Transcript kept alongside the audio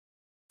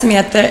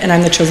Samantha, and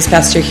I'm the children's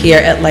pastor here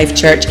at Life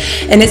Church,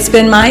 and it's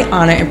been my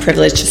honor and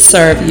privilege to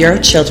serve your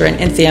children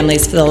and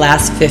families for the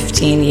last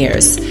 15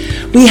 years.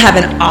 We have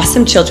an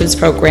awesome children's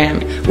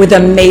program with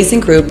an amazing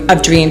group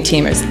of dream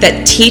teamers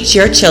that teach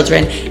your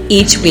children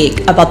each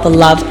week about the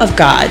love of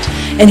God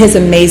and His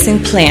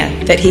amazing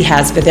plan that He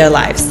has for their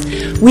lives.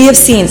 We have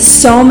seen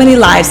so many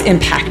lives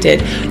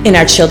impacted in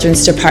our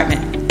children's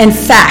department. In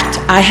fact,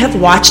 I have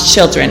watched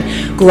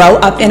children grow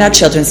up in our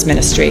children's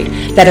ministry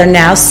that are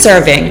now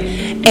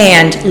serving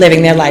and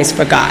living their lives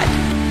for God.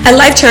 At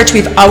Life Church,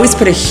 we've always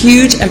put a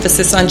huge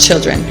emphasis on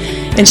children,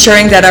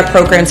 ensuring that our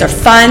programs are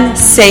fun,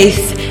 safe,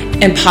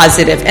 and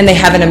positive, and they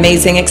have an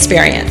amazing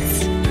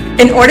experience.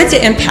 In order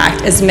to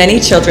impact as many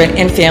children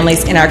and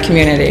families in our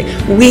community,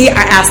 we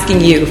are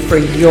asking you for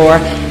your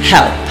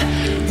help.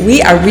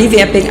 We are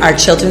revamping our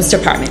children's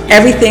department,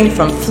 everything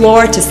from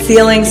floor to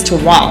ceilings to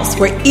walls.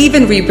 We're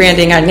even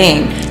rebranding our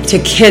name to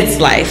Kids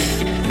Life.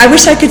 I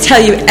wish I could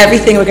tell you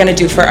everything we're going to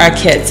do for our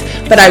kids,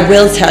 but I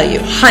will tell you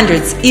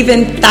hundreds,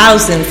 even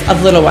thousands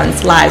of little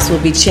ones' lives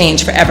will be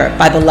changed forever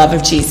by the love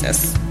of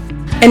Jesus.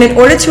 And in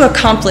order to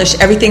accomplish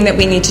everything that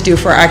we need to do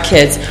for our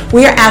kids,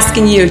 we are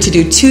asking you to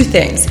do two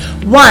things.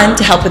 One,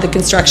 to help with the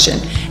construction,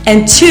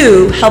 and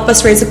two, help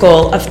us raise a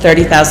goal of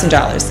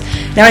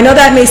 $30,000. Now, I know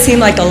that may seem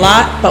like a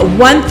lot, but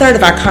 1/3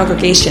 of our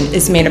congregation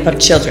is made up of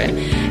children,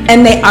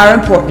 and they are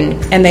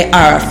important, and they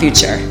are our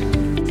future.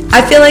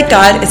 I feel like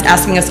God is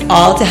asking us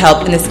all to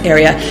help in this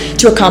area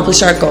to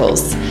accomplish our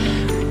goals.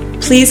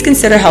 Please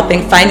consider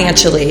helping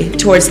financially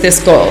towards this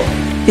goal,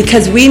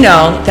 because we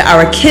know that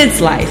our kids'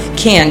 life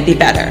can be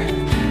better.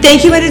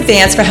 Thank you in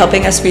advance for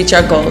helping us reach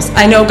our goals.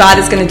 I know God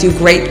is going to do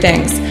great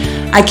things.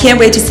 I can't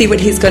wait to see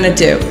what He's going to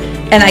do,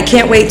 and I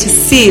can't wait to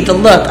see the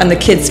look on the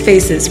kids'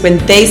 faces when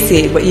they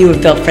see what you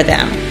have built for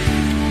them.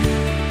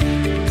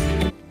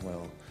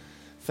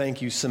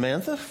 Thank you,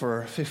 Samantha,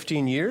 for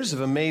 15 years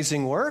of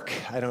amazing work.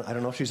 I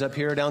don't know if she's up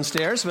here or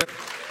downstairs, but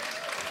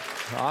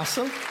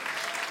awesome.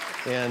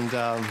 And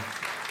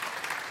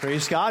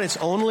praise God, it's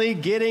only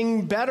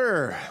getting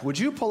better. Would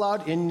you pull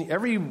out in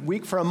every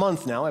week for a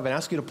month now? I've been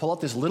asking you to pull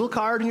out this little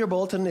card in your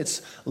bulletin.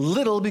 It's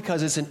little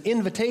because it's an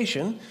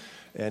invitation,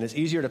 and it's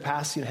easier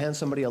to hand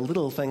somebody a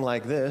little thing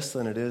like this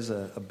than it is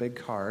a big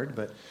card.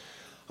 But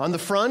on the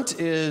front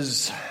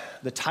is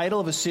the title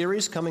of a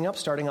series coming up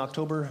starting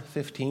October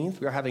 15th.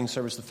 We are having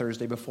service the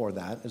Thursday before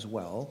that as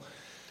well.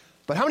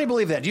 But how many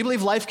believe that? Do you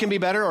believe life can be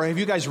better, or have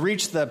you guys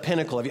reached the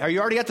pinnacle? Are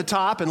you already at the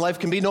top and life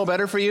can be no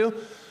better for you?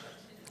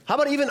 How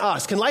about even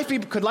us? Could life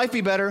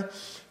be better?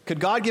 Could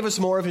God give us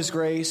more of His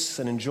grace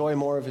and enjoy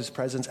more of His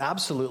presence?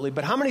 Absolutely.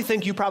 But how many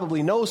think you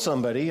probably know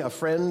somebody, a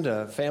friend,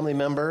 a family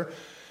member,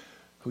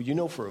 who you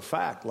know for a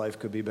fact life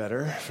could be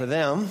better for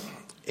them?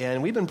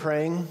 And we've been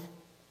praying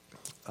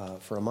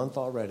for a month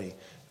already.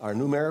 Our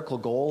numerical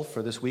goal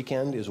for this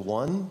weekend is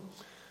 1,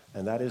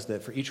 and that is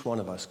that for each one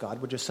of us,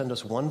 God would just send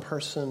us one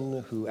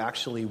person who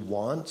actually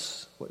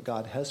wants what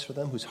God has for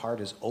them, whose heart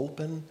is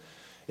open.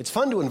 It's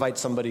fun to invite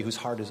somebody whose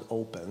heart is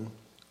open,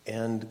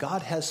 and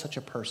God has such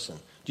a person.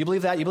 Do you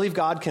believe that? You believe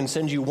God can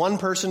send you one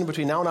person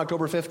between now and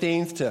October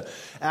 15th to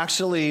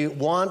actually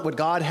want what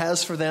God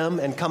has for them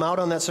and come out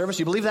on that service?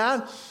 You believe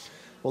that?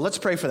 Well, let's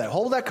pray for that.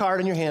 Hold that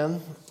card in your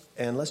hand,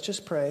 and let's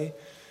just pray.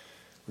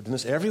 We're doing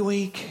this every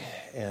week,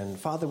 and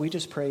Father, we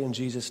just pray in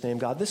Jesus' name.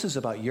 God, this is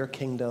about your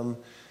kingdom.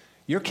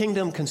 Your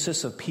kingdom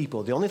consists of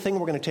people. The only thing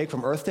we're going to take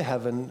from earth to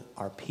heaven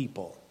are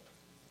people.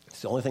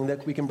 It's the only thing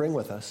that we can bring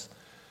with us.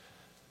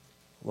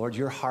 Lord,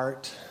 your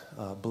heart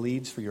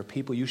bleeds for your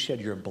people. You shed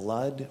your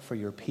blood for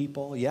your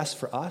people. Yes,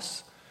 for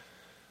us,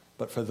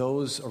 but for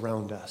those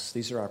around us.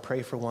 These are our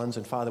pray for ones,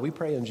 and Father, we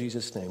pray in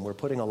Jesus' name. We're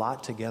putting a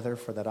lot together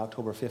for that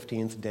October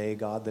 15th day,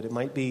 God, that it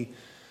might be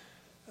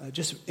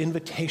just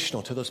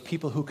invitational to those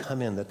people who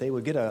come in, that they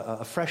would get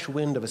a fresh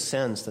wind of a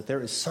sense that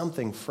there is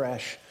something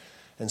fresh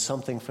and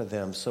something for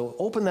them. So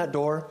open that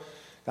door.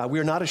 God, we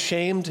are not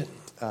ashamed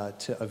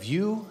of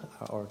you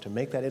or to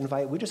make that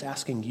invite. We're just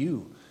asking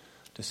you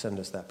to send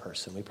us that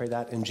person. We pray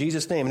that in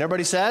Jesus' name. And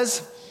everybody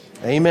says,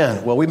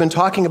 amen. Well, we've been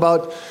talking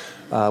about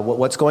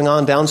what's going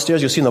on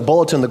downstairs. You'll see in the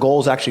bulletin the goal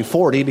is actually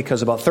 40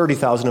 because about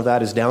 30,000 of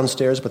that is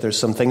downstairs, but there's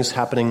some things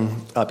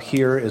happening up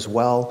here as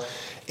well.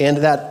 And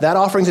that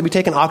offering's going to be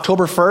taken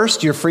October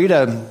 1st. You're free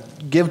to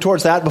give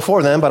towards that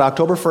before then, but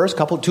October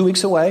 1st, 2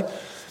 weeks away,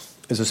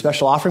 is a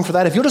special offering for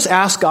that. If you'll just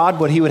ask God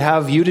what He would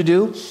have you to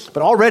do.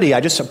 But already,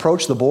 I just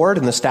approached the board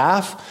and the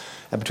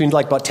staff, and between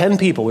about 10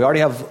 people, we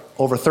already have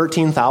over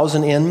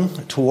 13,000 in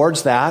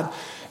towards that.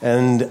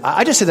 And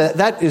I just say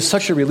that is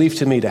such a relief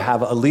to me to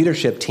have a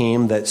leadership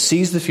team that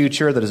sees the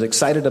future, that is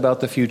excited about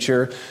the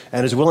future,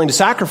 and is willing to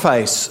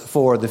sacrifice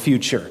for the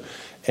future.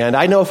 And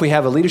I know if we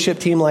have a leadership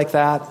team like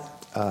that,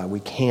 we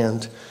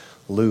can't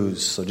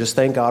lose. So just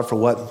thank God for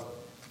what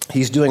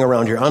He's doing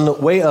around here. On the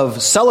way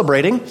of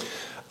celebrating,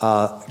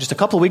 just a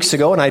couple of weeks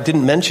ago, and I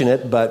didn't mention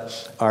it,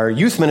 but our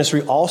youth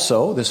ministry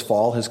also this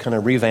fall is kind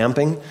of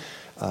revamping.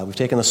 We've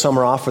taken the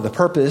summer off for the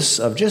purpose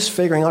of just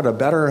figuring out a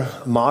better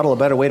model, a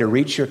better way to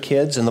reach your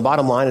kids. And the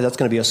bottom line is that's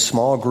going to be a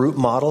small group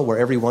model where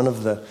every one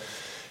of the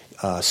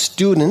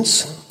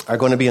Students are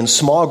going to be in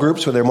small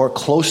groups where they're more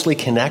closely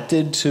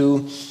connected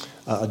to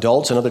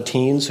adults and other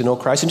teens who know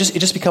Christ, and it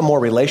just become more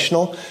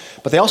relational.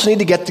 But they also need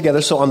to get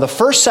together. So on the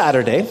first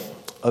Saturday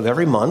of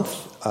every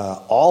month,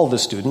 all the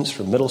students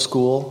from middle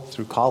school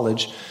through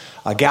college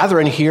gather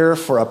in here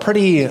for a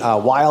pretty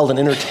wild and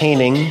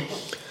entertaining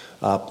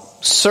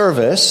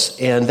service.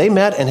 And they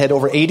met and had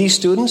over 80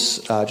 students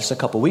just a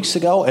couple weeks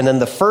ago. And then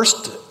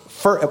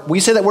we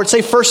say that word,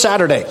 say first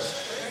Saturday.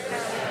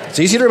 It's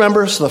easy to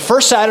remember. So the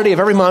first Saturday of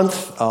every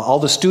month, all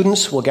the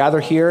students will gather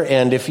here.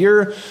 And if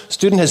your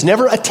student has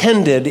never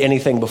attended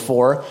anything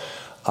before,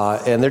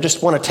 and they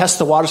just want to test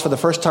the waters for the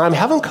first time,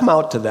 have them come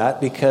out to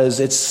that, because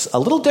it's a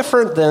little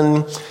different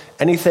than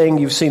anything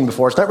you've seen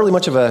before. It's not really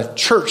much of a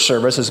church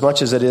service as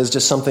much as it is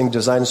just something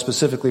designed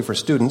specifically for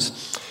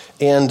students.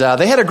 And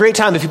they had a great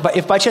time. If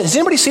by chance, has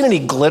anybody seen any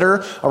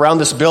glitter around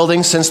this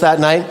building since that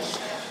night?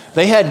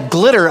 They had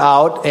glitter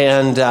out,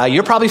 and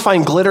you'll probably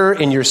find glitter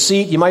in your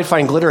seat. You might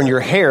find glitter in your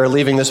hair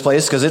leaving this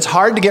place, because it's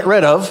hard to get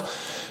rid of.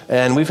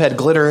 And we've had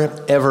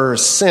glitter ever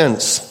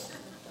since.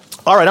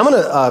 All right, I'm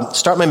going to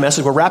start my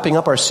message. We're wrapping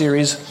up our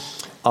series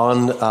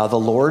on the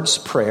Lord's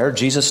Prayer.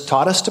 Jesus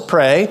taught us to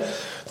pray.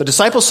 The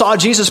disciples saw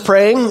Jesus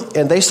praying,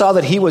 and they saw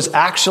that he was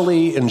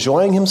actually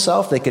enjoying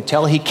himself. They could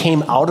tell he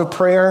came out of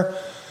prayer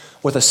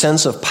with a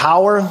sense of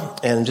power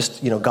and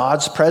just,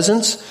 God's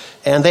presence.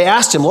 And they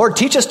asked him, Lord,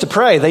 teach us to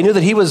pray. They knew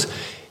that he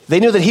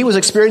was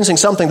experiencing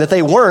something that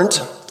they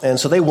weren't, and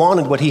so they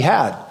wanted what he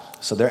had.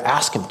 So they're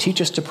asking,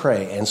 teach us to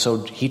pray. And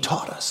so he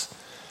taught us.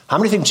 How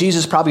many think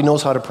Jesus probably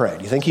knows how to pray?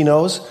 Do you think he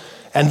knows?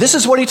 And this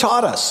is what he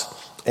taught us.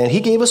 And he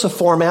gave us a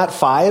format,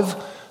 5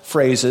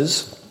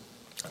 phrases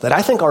that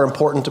I think are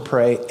important to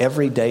pray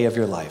every day of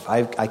your life.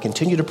 I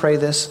continue to pray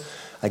this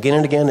again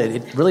and again.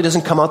 It really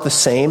doesn't come out the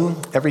same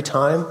every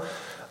time,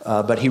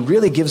 but he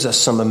really gives us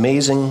some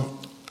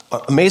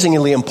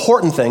amazingly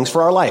important things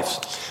for our lives.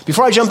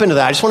 Before I jump into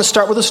that, I just want to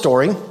start with a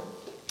story.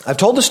 I've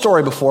told the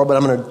story before, but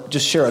I'm going to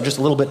just share just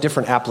a little bit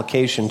different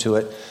application to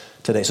it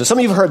today. So some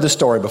of you have heard this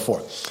story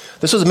before.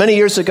 This was many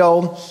years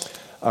ago.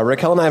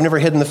 Raquel and I have never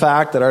hidden the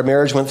fact that our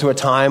marriage went through a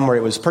time where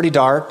it was pretty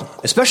dark,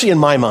 especially in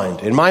my mind.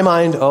 In my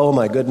mind, oh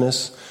my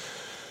goodness,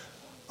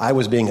 I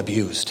was being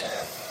abused.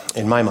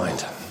 In my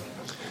mind.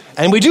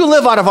 And we do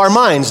live out of our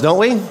minds, don't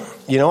we?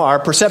 Our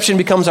perception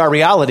becomes our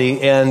reality,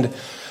 and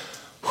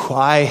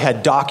I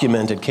had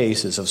documented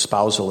cases of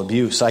spousal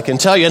abuse, I can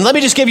tell you. And let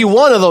me just give you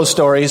one of those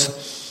stories.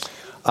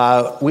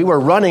 We were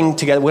running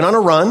together, went on a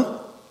run,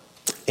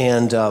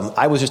 and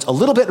I was just a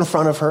little bit in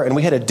front of her, and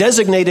we had a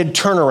designated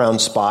turnaround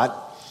spot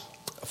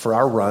for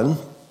our run,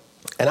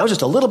 and I was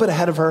just a little bit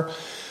ahead of her.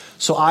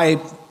 So I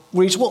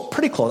reached,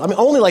 pretty close.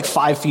 Only like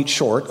 5 feet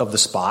short of the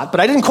spot,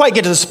 but I didn't quite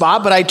get to the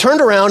spot, but I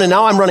turned around, and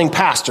now I'm running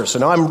past her. So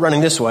now I'm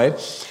running this way,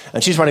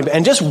 and she's running.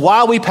 And just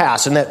while we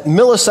pass, in that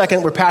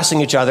millisecond we're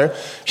passing each other,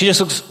 she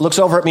just looks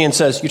over at me and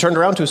says, "You turned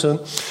around too soon."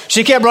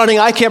 She kept running.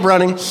 I kept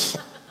running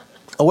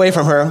away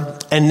from her.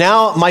 And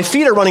now my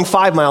feet are running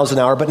 5 miles an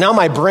hour, but now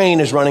my brain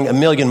is running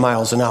 1,000,000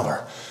 miles an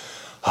hour.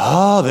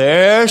 Oh,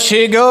 there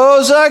she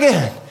goes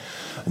again.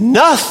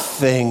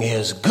 Nothing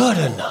is good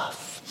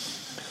enough.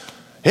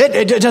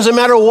 It doesn't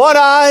matter what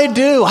I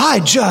do. I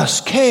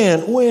just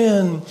can't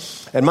win.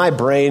 And my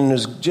brain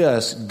is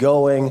just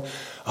going,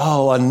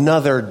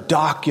 another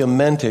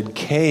documented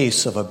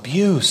case of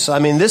abuse.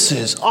 This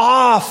is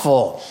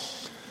awful.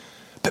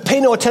 But pay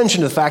no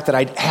attention to the fact that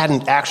I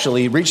hadn't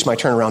actually reached my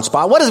turnaround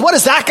spot. What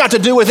has that got to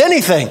do with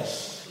anything?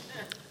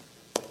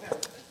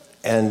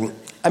 And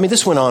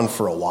this went on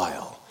for a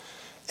while.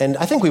 And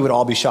I think we would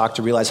all be shocked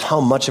to realize how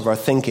much of our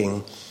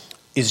thinking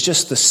is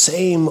just the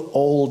same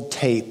old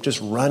tape, just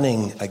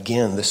running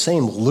again, the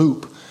same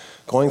loop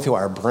going through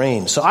our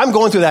brain. So I'm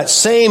going through that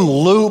same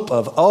loop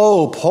of,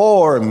 oh,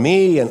 poor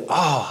me, and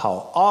oh,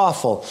 how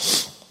awful.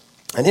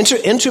 And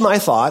into my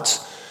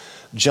thoughts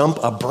jump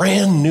a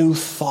brand new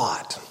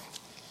thought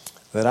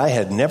that I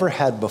had never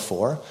had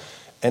before.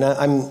 And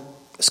I'm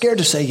scared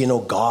to say,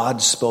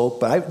 God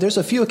spoke, but there's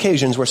a few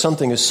occasions where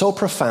something is so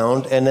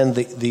profound, and then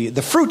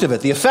the fruit of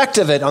it, the effect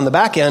of it on the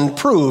back end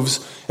proves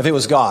if it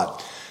was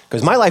God.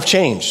 Because my life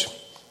changed.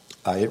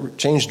 It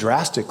changed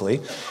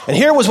drastically. And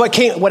here was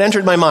what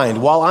entered my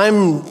mind. While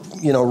I'm,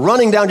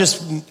 running down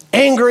just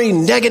angry,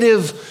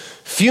 negative,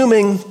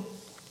 fuming,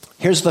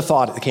 here's the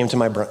thought that came to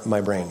my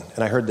brain.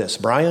 And I heard this: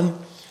 Brian,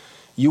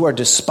 you are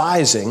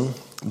despising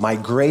my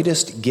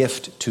greatest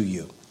gift to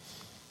you.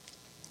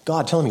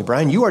 God telling me,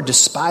 Brian, you are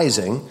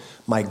despising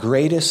my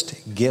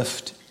greatest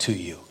gift to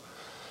you.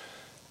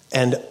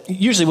 And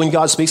usually when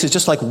God speaks, it's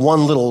just like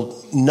one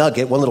little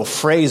nugget, one little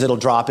phrase that'll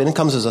drop in. It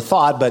comes as a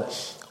thought, but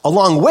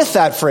along with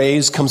that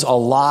phrase comes a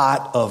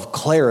lot of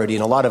clarity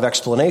and a lot of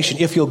explanation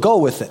if you'll go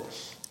with it.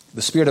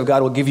 The Spirit of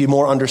God will give you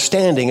more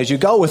understanding as you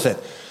go with it.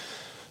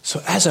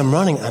 So as I'm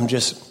running, I'm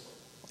just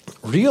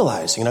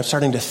realizing, and I'm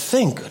starting to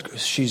think,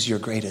 she's your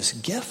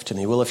greatest gift to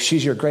me. Well, if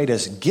she's your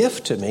greatest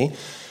gift to me,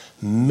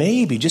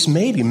 maybe, just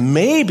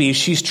maybe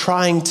she's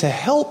trying to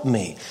help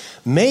me.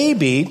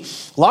 Maybe,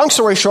 long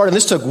story short, and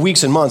this took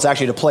weeks and months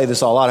actually to play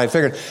this all out,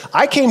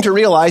 I came to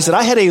realize that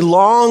I had a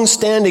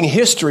long-standing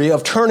history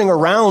of turning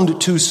around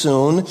too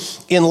soon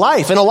in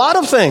life, in a lot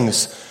of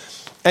things.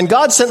 And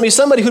God sent me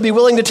somebody who'd be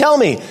willing to tell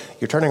me,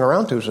 you're turning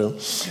around too soon.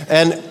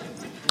 And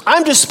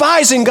I'm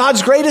despising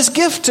God's greatest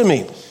gift to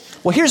me.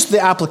 Well, here's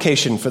the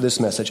application for this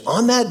message.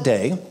 On that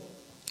day,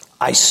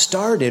 I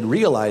started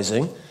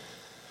realizing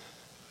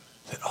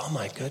that, oh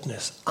my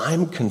goodness,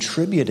 I'm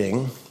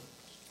contributing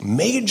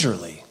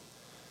majorly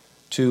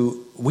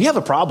to, we have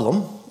a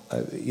problem.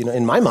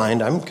 In my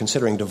mind, I'm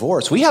considering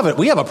divorce. We have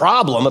a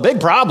problem, a big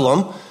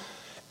problem.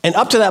 And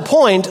up to that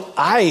point,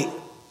 I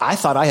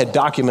thought I had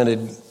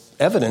documented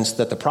evidence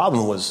that the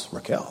problem was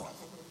Raquel.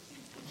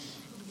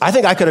 I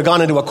think I could have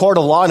gone into a court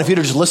of law, and if you'd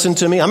have just listened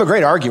to me, I'm a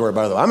great arguer,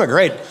 by the way. I'm a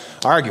great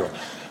arguer.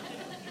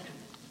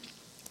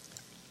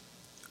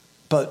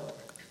 But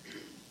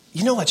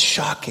you know what's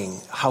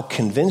shocking? How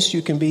convinced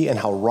you can be and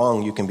how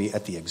wrong you can be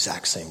at the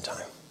exact same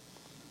time.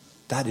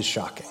 That is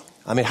shocking.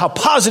 I mean, how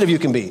positive you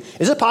can be.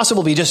 Is it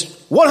possible to be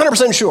just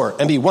 100% sure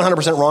and be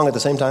 100% wrong at the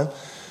same time?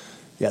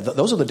 Yeah,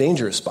 those are the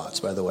dangerous spots,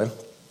 by the way.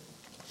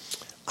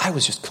 I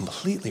was just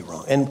completely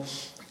wrong. And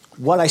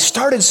what I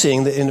started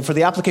seeing, for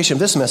the application of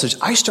this message,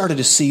 I started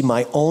to see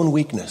my own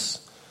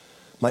weakness,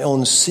 my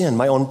own sin,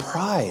 my own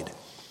pride.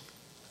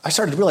 I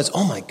started to realize,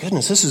 oh my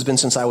goodness, this has been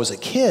since I was a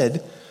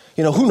kid.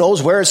 Who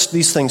knows where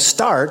these things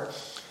start.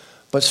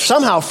 But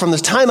somehow from the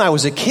time I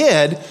was a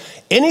kid,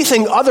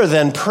 anything other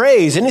than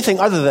praise, anything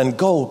other than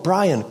go,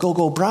 Brian,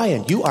 go,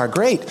 Brian, you are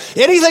great.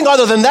 Anything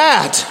other than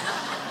that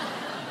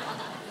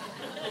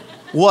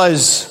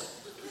was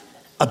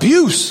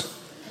abuse.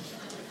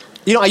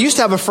 I used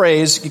to have a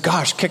phrase,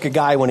 gosh, kick a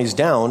guy when he's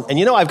down.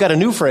 And I've got a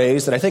new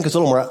phrase that I think is a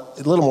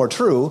little more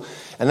true,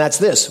 and that's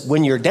this.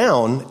 When you're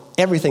down,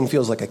 everything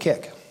feels like a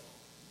kick.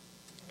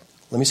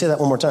 Let me say that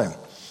one more time.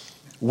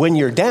 When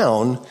you're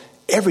down,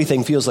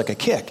 everything feels like a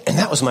kick. And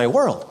that was my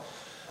world.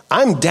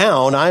 I'm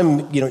down,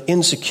 I'm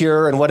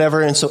insecure and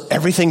whatever, and so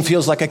everything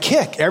feels like a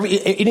kick. I'll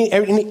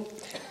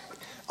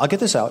get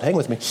this out, hang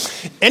with me.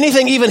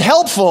 Anything even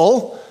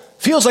helpful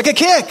feels like a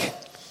kick.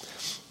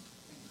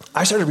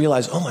 I started to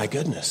realize, oh my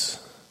goodness,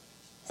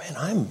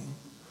 man,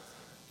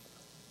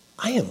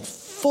 I am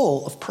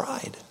full of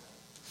pride.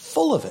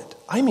 Full of it.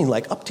 I mean,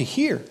 like up to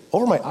here,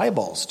 over my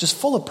eyeballs, just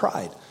full of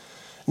pride.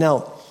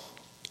 Now,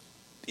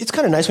 it's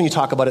kind of nice when you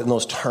talk about it in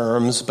those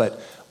terms, but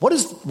what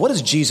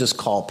does Jesus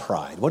call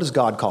pride? What does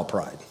God call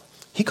pride?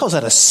 He calls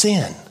that a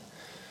sin.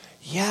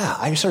 Yeah,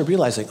 I started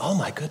realizing, oh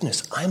my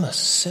goodness, I'm a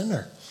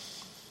sinner.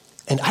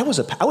 And I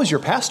was your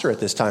pastor at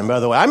this time, by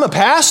the way. I'm a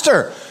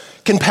pastor.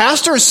 Can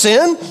pastors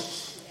sin?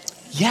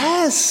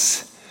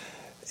 Yes.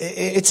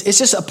 It's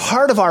just a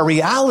part of our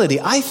reality.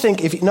 I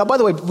think now, by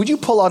the way, would you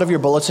pull out of your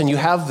bulletin, you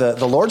have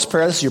the Lord's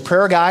Prayer. This is your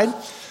prayer guide.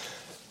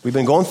 We've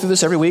been going through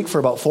this every week for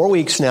about 4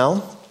 weeks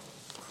now.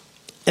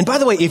 And by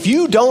the way, if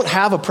you don't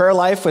have a prayer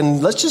life,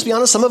 and let's just be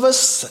honest, some of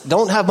us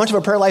don't have much of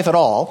a prayer life at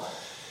all.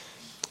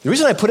 The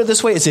reason I put it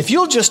this way is if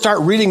you'll just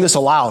start reading this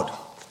aloud,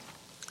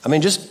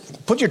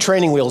 just put your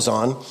training wheels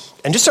on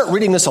and just start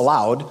reading this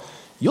aloud,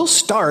 you'll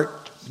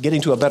start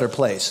getting to a better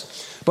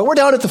place. But we're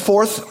down at the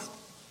fourth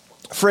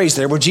phrase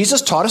there where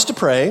Jesus taught us to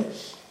pray.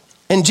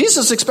 And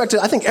Jesus expected,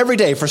 I think, every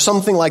day for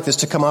something like this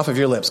to come off of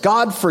your lips.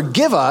 God,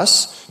 forgive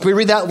us. Can we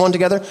read that one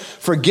together?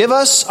 Forgive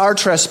us our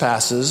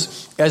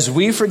trespasses as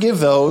we forgive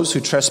those who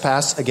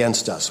trespass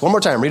against us. One more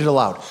time, read it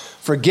aloud.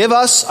 Forgive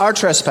us our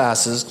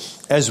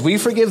trespasses as we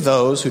forgive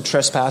those who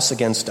trespass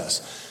against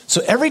us.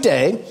 So every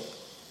day,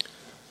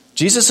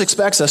 Jesus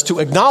expects us to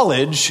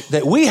acknowledge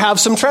that we have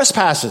some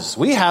trespasses.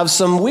 We have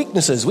some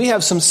weaknesses. We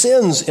have some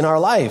sins in our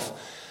life.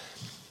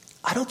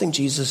 I don't think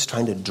Jesus is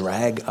trying to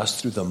drag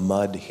us through the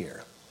mud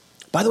here.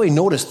 By the way,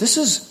 notice, this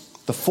is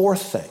the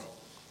fourth thing.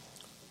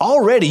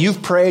 Already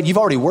you've prayed, you've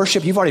already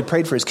worshiped, you've already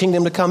prayed for his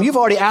kingdom to come. You've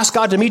already asked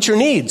God to meet your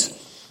needs.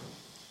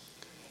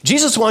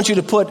 Jesus wants you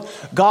to put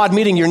God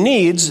meeting your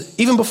needs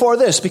even before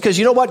this, because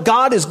you know what?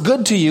 God is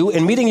good to you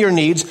in meeting your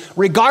needs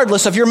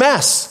regardless of your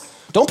mess.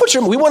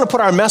 We want to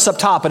put our mess up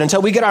top, and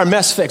until we get our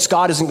mess fixed,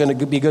 God isn't going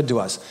to be good to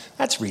us.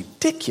 That's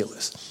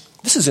ridiculous.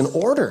 This is in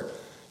order.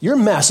 Your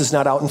mess is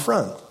not out in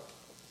front.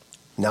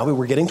 Now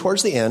we're getting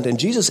towards the end, and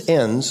Jesus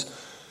ends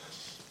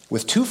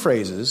with two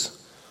phrases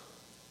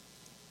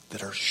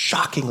that are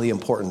shockingly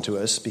important to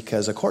us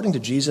because according to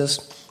Jesus,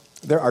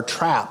 there are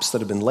traps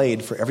that have been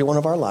laid for every one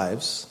of our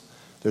lives.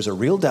 There's a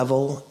real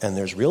devil and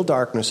there's real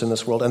darkness in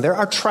this world, and there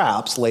are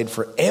traps laid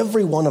for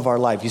every one of our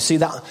lives. You see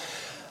that?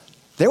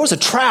 There was a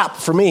trap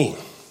for me.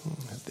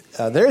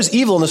 There's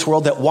evil in this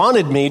world that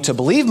wanted me to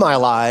believe my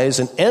lies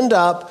and end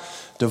up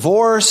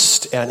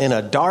divorced and in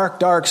a dark,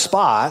 dark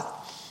spot.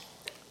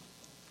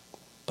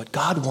 But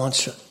God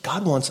wants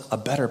a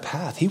better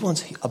path. He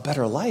wants a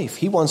better life.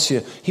 He wants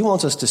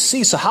us to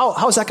see. So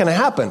how is that going to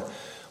happen?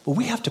 Well,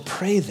 we have to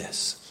pray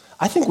this.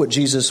 I think what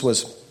Jesus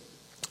was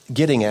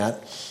getting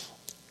at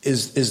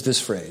is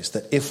this phrase,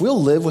 that if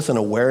we'll live with an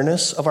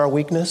awareness of our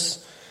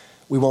weakness,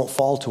 we won't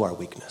fall to our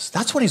weakness.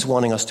 That's what he's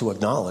wanting us to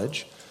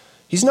acknowledge.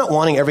 He's not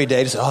wanting every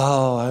day to say,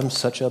 oh, I'm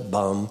such a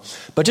bum.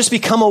 But just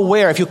become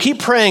aware. If you keep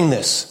praying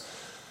this,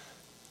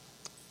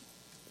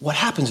 what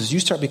happens is you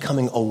start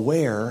becoming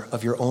aware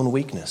of your own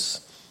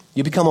weakness.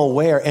 You become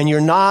aware, and you're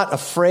not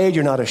afraid,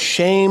 you're not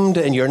ashamed,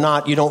 and you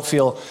don't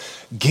feel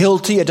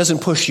guilty. It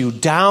doesn't push you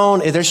down.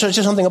 There's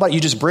just something about it.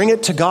 You just bring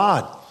it to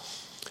God.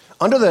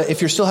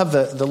 If you still have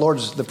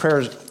the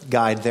prayer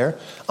guide there,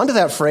 under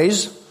that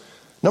phrase,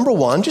 number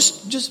one,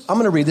 just I'm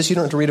going to read this. You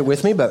don't have to read it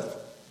with me, but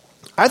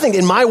I think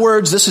in my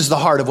words, this is the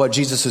heart of what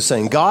Jesus is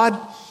saying. God,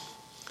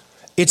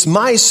 it's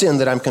my sin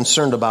that I'm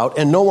concerned about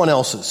and no one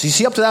else's. You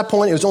see, up to that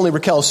point, it was only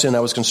Raquel's sin I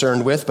was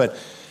concerned with, but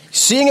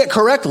seeing it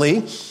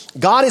correctly,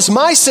 God, it's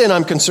my sin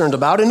I'm concerned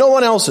about and no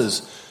one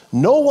else's.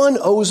 No one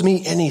owes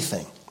me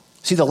anything.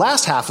 See, the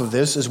last half of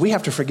this is we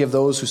have to forgive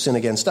those who sin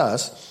against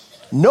us.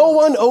 No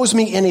one owes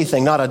me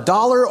anything, not a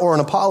dollar or an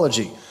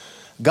apology.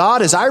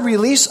 God, as I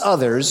release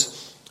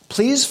others,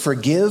 please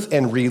forgive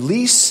and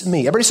release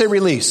me. Everybody say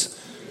release.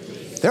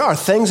 There are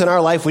things in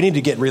our life we need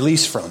to get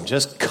released from,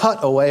 just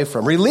cut away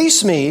from.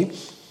 Release me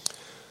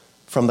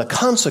from the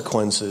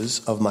consequences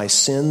of my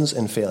sins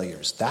and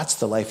failures. That's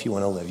the life you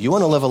want to live. You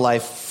want to live a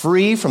life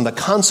free from the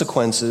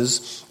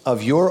consequences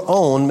of your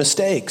own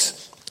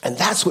mistakes. And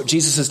that's what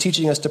Jesus is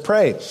teaching us to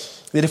pray.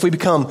 That if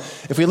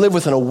we live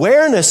with an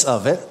awareness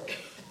of it,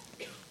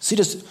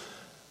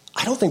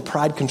 I don't think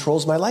pride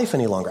controls my life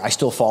any longer. I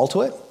still fall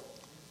to it.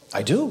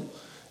 I do.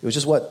 It was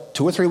just,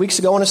 2 or 3 weeks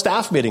ago in a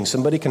staff meeting,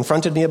 somebody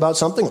confronted me about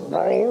something.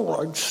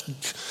 I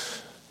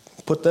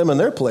put them in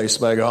their place,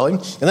 by golly.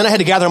 And then I had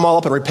to gather them all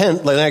up and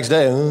repent the next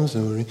day. Oh,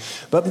 sorry.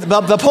 But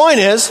the point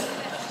is,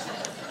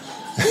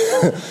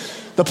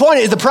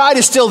 the pride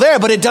is still there,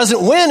 but it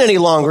doesn't win any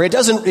longer. It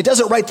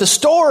doesn't write the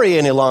story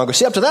any longer.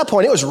 See, up to that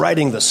point, it was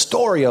writing the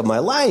story of my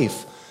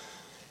life.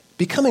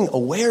 Becoming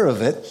aware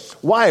of it.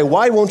 Why?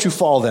 Why won't you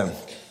fall then?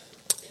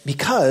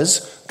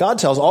 Because God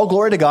tells all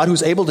glory to God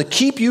who's able to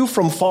keep you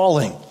from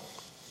falling.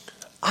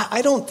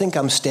 I don't think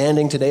I'm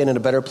standing today in a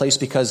better place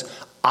because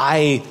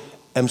I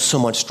am so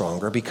much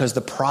stronger, because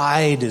the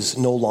pride is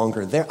no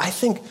longer there. I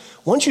think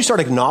once you start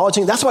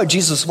acknowledging, that's why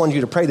Jesus wanted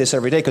you to pray this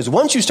every day, because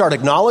once you start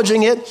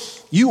acknowledging it,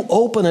 you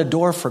open a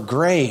door for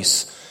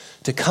grace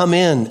to come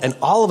in, and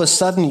all of a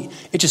sudden,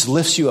 it just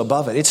lifts you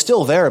above it. It's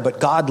still there, but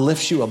God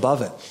lifts you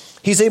above it.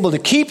 He's able to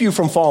keep you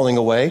from falling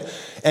away,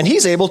 and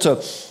he's able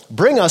to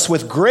bring us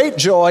with great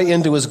joy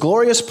into his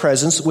glorious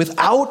presence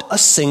without a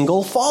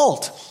single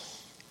fault.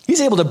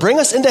 He's able to bring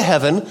us into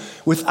heaven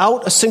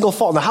without a single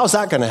fault. Now, how's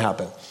that going to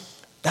happen?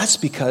 That's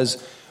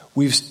because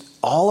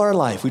all our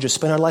life, we just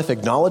spent our life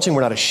acknowledging,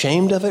 we're not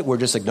ashamed of it, we're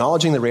just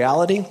acknowledging the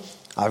reality.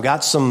 I've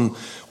got some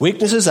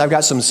weaknesses, I've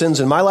got some sins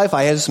in my life,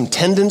 I have some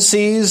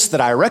tendencies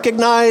that I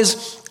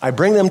recognize, I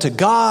bring them to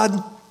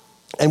God.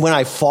 And when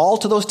I fall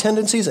to those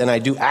tendencies and I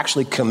do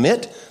actually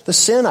commit the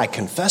sin, I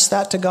confess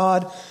that to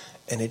God,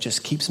 and it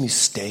just keeps me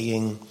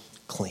staying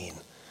clean.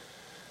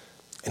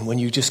 And when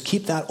you just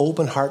keep that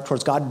open heart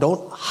towards God,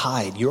 don't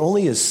hide. You're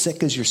only as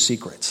sick as your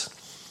secrets.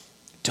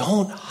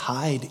 Don't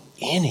hide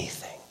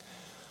anything.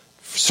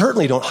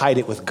 Certainly don't hide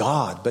it with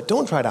God, but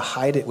don't try to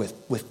hide it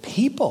with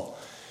people.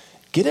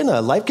 Get in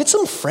a life, get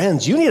some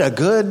friends. You need a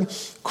good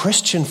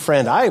Christian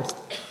friend. I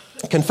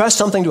confessed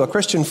something to a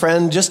Christian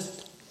friend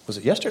was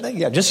it yesterday?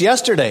 Yeah, just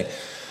yesterday.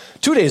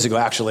 2 days ago,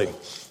 actually.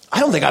 I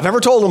don't think I've ever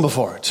told him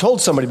before.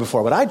 Told somebody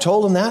before, but I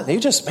told him that, and he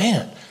just,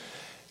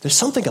 there's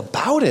something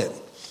about it.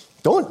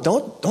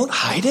 Don't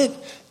hide it.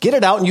 Get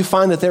it out, and you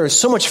find that there is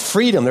so much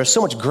freedom, there's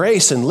so much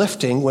grace and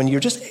lifting when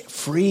you're just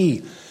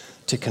free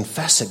to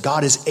confess it.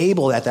 God is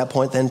able at that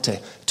point then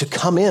to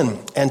come in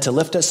and to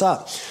lift us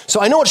up. So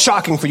I know it's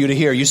shocking for you to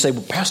hear. You say,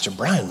 well, Pastor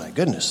Brian, my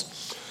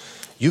goodness,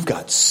 you've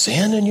got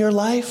sin in your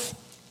life?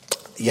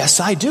 Yes,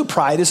 I do.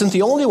 Pride isn't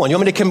the only one. You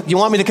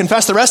want me to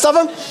confess the rest of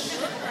them?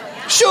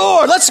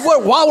 Sure.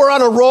 While we're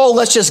on a roll,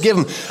 let's just give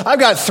them. I've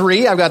got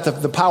 3. I've got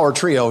the power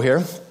trio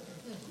here.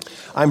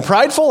 I'm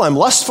prideful, I'm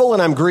lustful,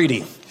 and I'm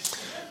greedy.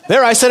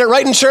 There, I said it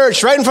right in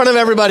church, right in front of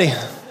everybody.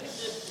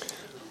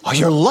 Oh,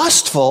 you're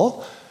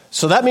lustful?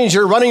 So that means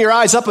you're running your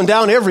eyes up and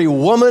down every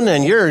woman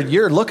and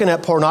you're looking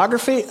at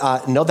pornography?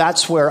 No,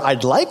 that's where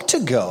I'd like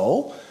to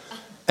go.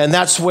 And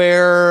that's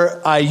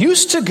where I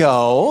used to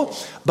go.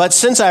 But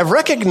since I've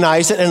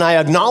recognized it and I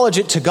acknowledge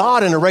it to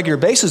God on a regular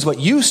basis, what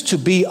used to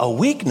be a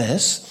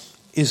weakness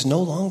is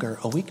no longer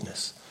a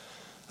weakness.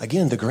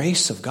 Again, the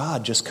grace of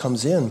God just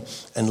comes in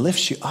and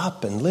lifts you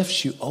up and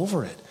lifts you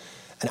over it.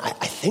 And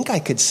I think I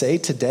could say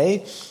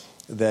today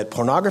that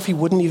pornography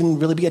wouldn't even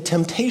really be a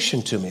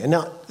temptation to me. And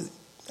now,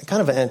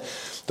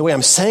 the way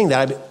I'm saying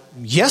that,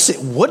 yes, it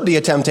would be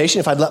a temptation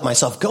if I'd let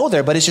myself go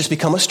there, but it's just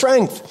become a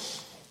strength.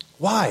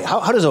 Why?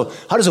 How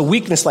does a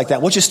weakness like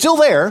that, which is still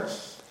there,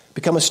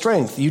 become a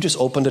strength? You just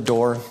opened a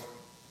door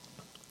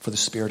for the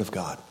Spirit of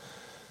God.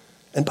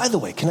 And by the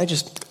way, can I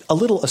a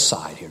little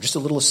aside here, just a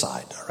little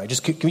aside, all right?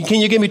 Just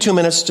can you give me 2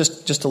 minutes,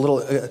 just a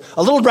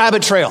little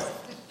rabbit trail.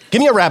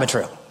 Give me a rabbit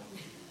trail.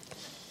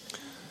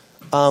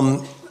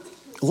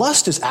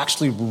 Lust is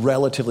actually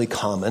relatively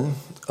common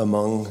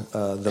among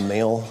the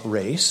male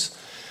race.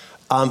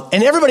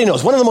 And everybody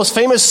knows, one of the most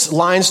famous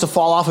lines to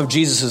fall off of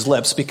Jesus'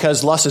 lips,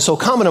 because lust is so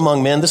common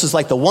among men, this is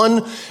like the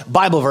one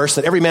Bible verse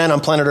that every man on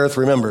planet Earth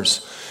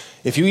remembers.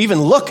 If you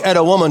even look at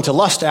a woman to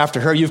lust after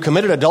her, you've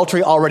committed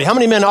adultery already. How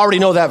many men already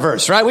know that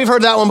verse, right? We've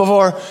heard that one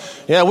before.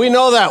 Yeah, we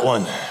know that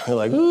one. We're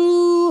like,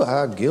 ooh,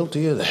 I'm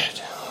guilty of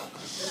that.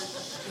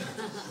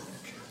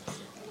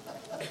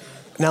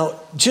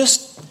 Now,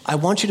 I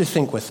want you to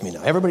think with me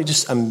now. Everybody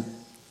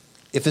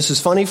if this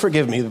is funny,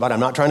 forgive me, but I'm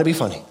not trying to be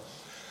funny.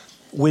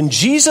 When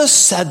Jesus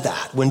said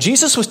that, when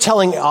Jesus was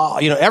telling,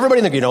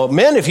 everybody,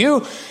 men, if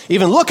you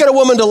even look at a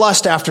woman to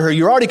lust after her,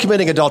 you're already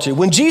committing adultery.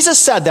 When Jesus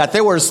said that,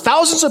 there was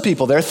thousands of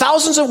people there,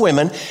 thousands of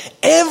women.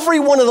 Every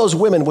one of those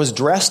women was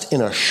dressed in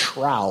a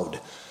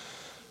shroud,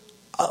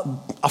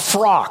 a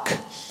frock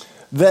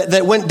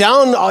that went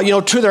down,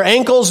 to their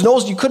ankles.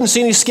 You couldn't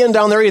see any skin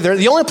down there either.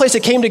 The only place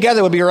it came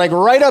together would be like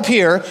right up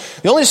here.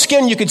 The only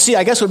skin you could see,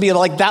 I guess, would be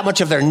like that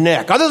much of their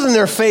neck. Other than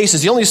their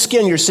faces, the only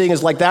skin you're seeing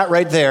is like that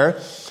right there.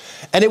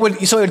 And it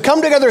would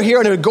come together here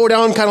and it would go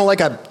down kind of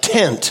like a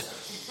tent.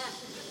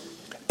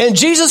 And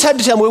Jesus had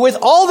to tell me, with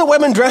all the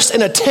women dressed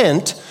in a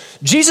tent,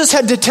 Jesus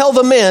had to tell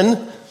the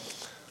men,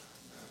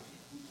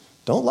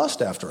 don't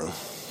lust after them.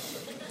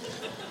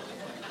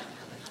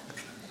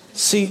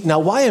 See, now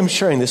why I'm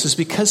sharing this is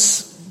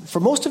because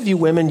for most of you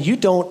women, you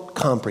don't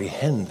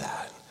comprehend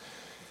that.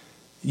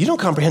 You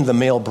don't comprehend the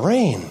male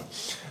brain.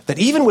 That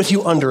even with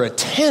you under a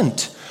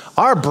tent,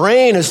 our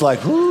brain is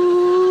like,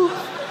 ooh,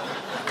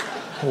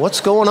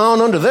 what's going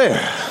on under there?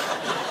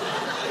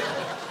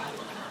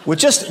 With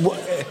just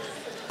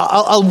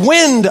a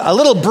wind, a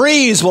little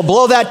breeze will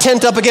blow that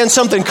tent up against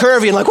something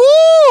curvy and like,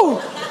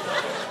 woo!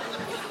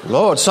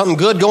 Lord, something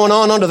good going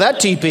on under that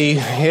teepee.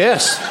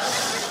 Yes.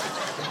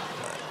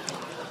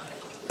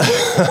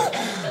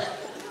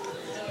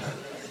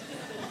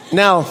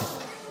 Now,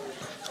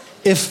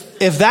 if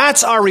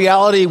that's our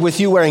reality with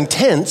you wearing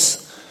tents,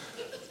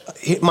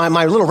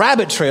 my little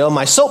rabbit trail,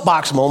 my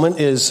soapbox moment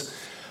is,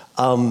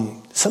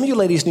 some of you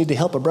ladies need to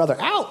help a brother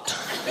out.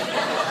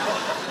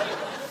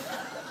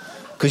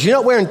 Because you're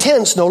not wearing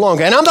tents no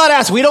longer. And I'm not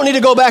asking, we don't need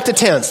to go back to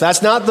tents.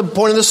 That's not the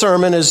point of the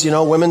sermon is,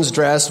 women's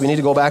dress. We need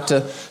to go back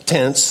to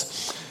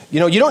tents.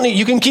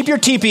 You can keep your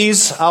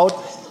teepees out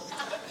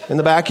in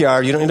the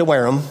backyard. You don't need to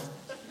wear them.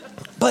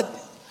 But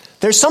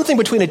there's something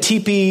between a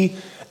teepee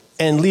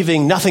and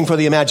leaving nothing for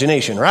the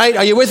imagination, right?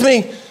 Are you with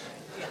me?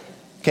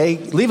 Okay,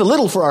 leave a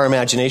little for our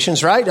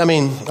imaginations, right?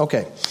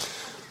 Okay.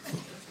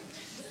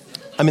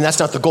 That's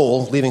not the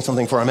goal, leaving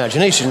something for our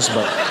imaginations,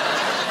 but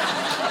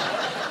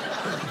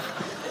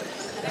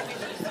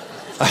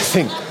I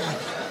think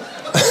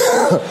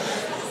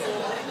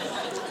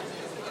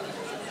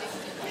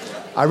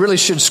I really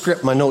should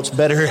script my notes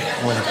better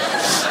when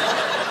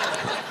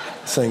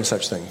saying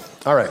such thing.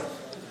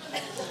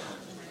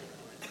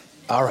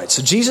 All right,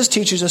 so Jesus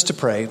teaches us to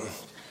pray,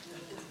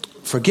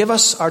 forgive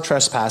us our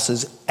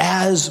trespasses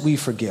as we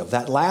forgive.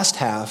 That last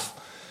half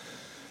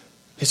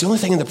is the only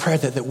thing in the prayer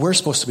that we're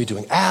supposed to be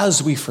doing,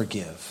 as we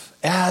forgive,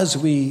 as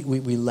we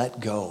let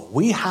go.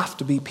 We have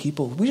to be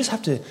people. We just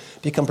have to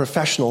become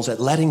professionals at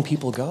letting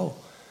people go.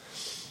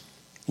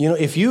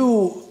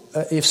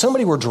 If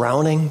somebody were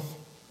drowning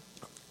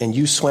and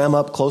you swam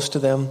up close to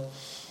them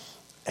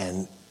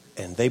and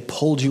they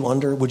pulled you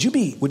under, would you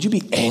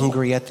be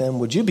angry at them?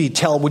 Would you be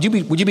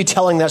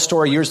telling that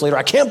story years later?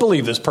 I can't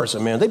believe this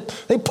person, man.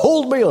 They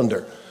pulled me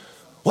under.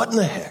 What in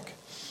the heck?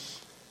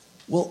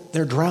 Well,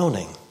 they're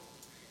drowning.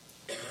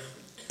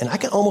 And I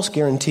can almost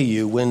guarantee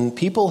you, when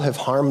people have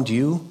harmed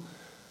you,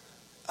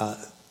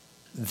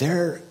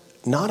 they're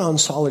not on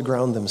solid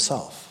ground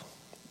themselves.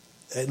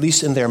 At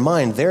least in their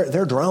mind,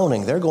 they're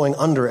drowning, they're going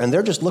under, and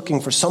they're just looking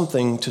for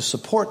something to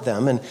support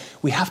them. And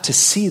we have to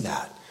see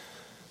that.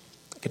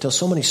 I could tell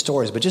so many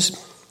stories, but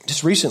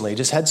just recently,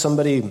 just had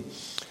somebody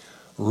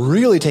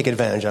really take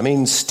advantage.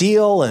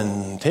 Steal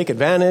and take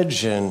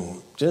advantage,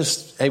 and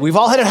hey, we've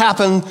all had it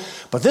happen,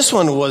 but this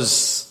one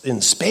was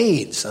in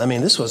spades.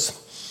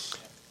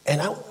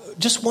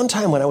 Just one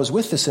time when I was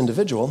with this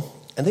individual,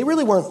 and they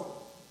really weren't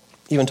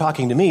even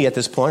talking to me at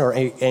this point or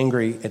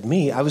angry at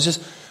me. I was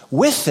just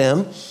with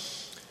them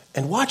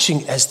and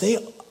watching as they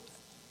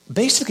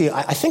basically,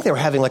 I think they were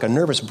having like a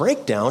nervous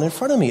breakdown in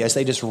front of me as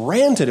they just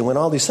ranted and went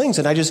all these things.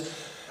 And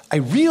I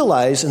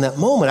realized in that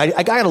moment,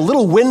 I got a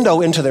little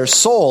window into their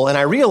soul, and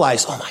I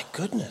realized, oh my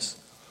goodness,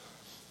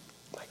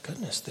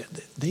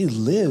 they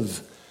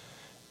live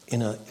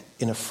in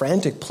a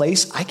frantic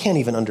place I can't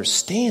even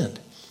understand.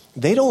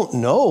 They don't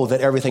know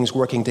that everything's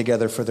working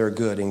together for their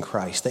good in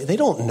Christ. They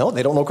don't know.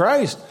 They don't know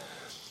Christ.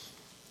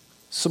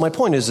 So my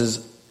point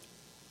is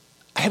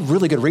I had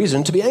really good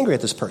reason to be angry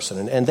at this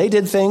person. And they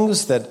did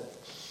things that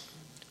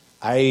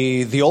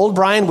the old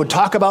Brian would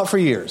talk about for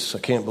years. I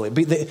can't believe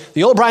it.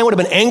 The old Brian would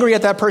have been angry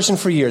at that person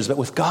for years. But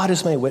with God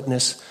as my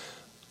witness,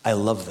 I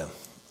love them.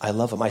 I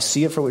love them. I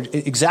see it for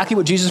exactly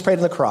what Jesus prayed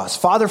on the cross.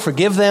 Father,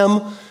 forgive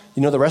them.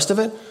 You know the rest of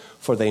it?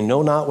 For they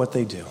know not what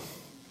they do.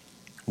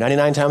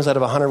 99 times out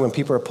of 100, when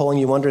people are pulling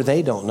you under,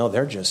 they don't know.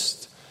 They're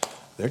just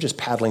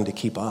paddling to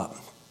keep up.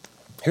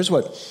 Here's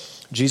what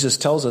Jesus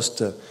tells us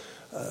to,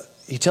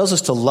 he tells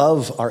us to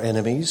love our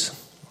enemies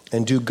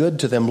and do good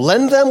to them.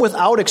 Lend them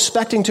without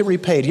expecting to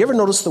repay. Do you ever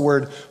notice the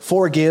word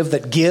forgive,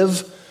 that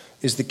give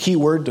is the key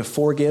word to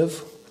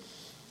forgive?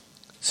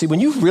 See,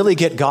 when you really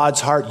get God's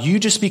heart, you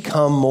just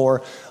become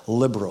more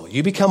liberal.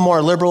 You become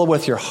more liberal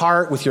with your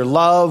heart, with your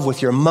love,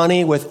 with your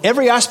money, with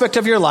every aspect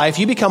of your life.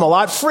 You become a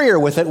lot freer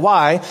with it.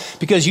 Why?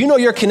 Because you know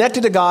you're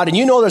connected to God, and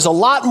you know there's a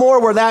lot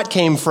more where that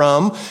came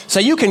from.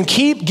 So you can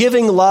keep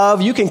giving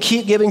love. You can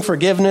keep giving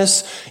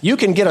forgiveness. You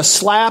can get a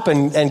slap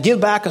and give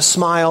back a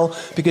smile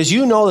because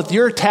you know that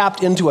you're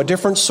tapped into a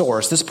different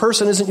source. This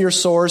person isn't your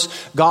source.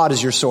 God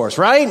is your source,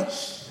 right?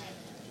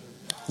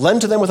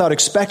 Lend to them without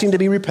expecting to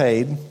be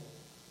repaid.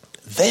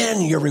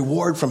 Then your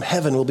reward from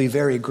heaven will be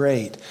very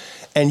great,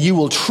 and you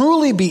will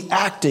truly be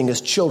acting as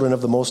children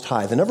of the Most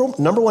High. The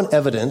number one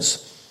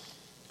evidence,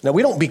 now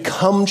we don't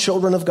become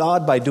children of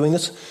God by doing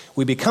this.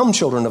 We become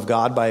children of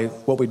God by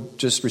what we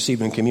just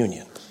received in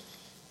communion.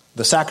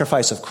 The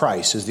sacrifice of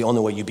Christ is the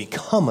only way you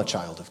become a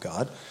child of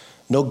God.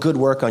 No good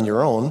work on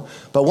your own.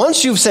 But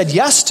once you've said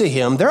yes to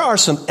him, there are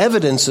some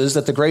evidences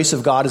that the grace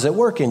of God is at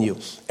work in you.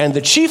 And the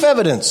chief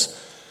evidence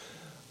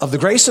of the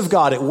grace of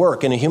God at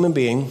work in a human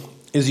being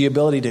is the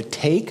ability to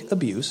take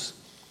abuse,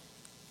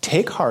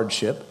 take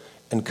hardship,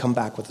 and come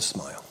back with a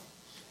smile.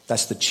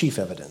 That's the chief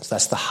evidence.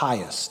 That's the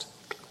highest.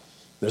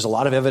 There's a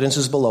lot of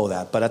evidences below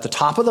that, but at the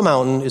top of the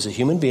mountain is a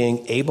human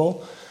being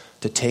able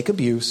to take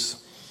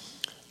abuse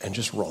and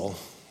just roll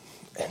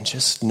and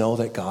just know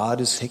that God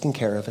is taking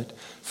care of it.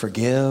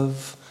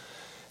 Forgive.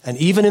 And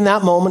even in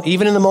that moment,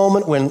 even in the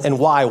moment when, and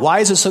why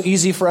is it so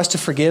easy for us to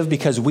forgive?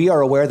 Because we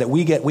are aware that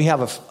we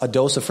have a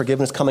dose of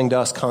forgiveness coming to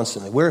us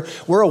constantly.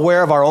 We're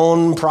aware of our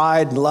own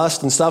pride and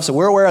lust and stuff, so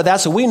we're aware of that.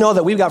 So we know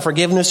that we've got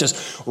forgiveness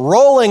just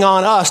rolling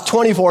on us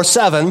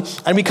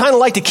 24/7, and we kind of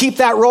like to keep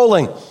that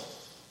rolling.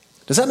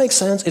 Does that make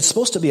sense? It's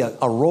supposed to be a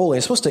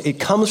rolling. It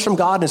comes from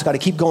God, and it's got to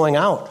keep going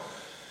out.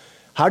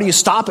 How do you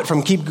stop it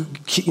from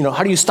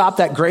how do you stop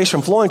that grace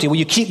from flowing to you? Well,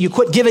 you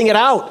quit giving it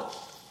out.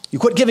 You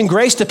quit giving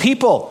grace to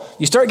people.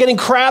 You start getting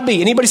crabby.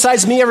 Anybody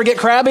besides me ever get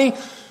crabby?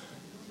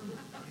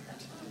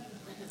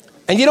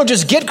 And you don't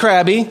just get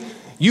crabby,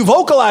 you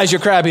vocalize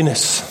your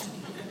crabbiness.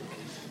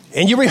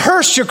 And you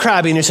rehearse your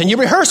crabbiness, and you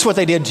rehearse what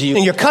they did to you.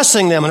 And you're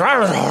cussing them,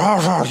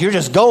 and you're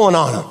just going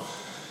on them.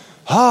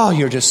 Oh,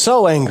 you're just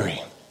so angry.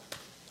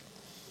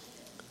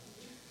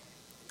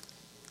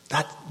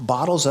 That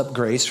bottles up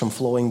grace from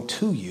flowing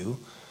to you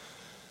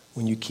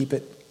when you keep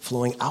it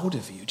flowing out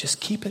of you. Just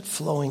keep it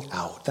flowing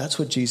out. That's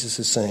what Jesus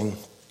is saying.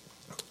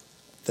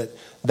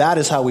 That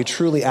is how we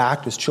truly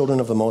act as children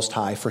of the Most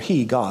High. For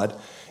he, God,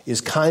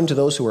 is kind to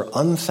those who are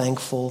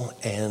unthankful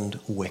and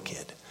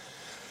wicked.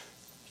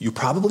 You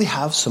probably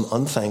have some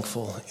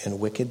unthankful and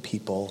wicked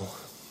people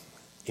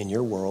in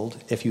your world.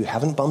 If you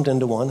haven't bumped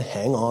into one,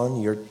 hang on.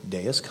 Your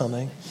day is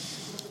coming.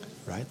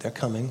 Right? They're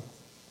coming.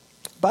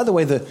 By the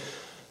way, the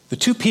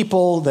two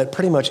people that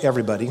pretty much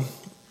everybody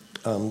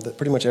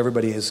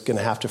is going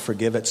to have to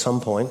forgive at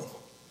some point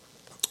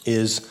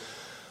is,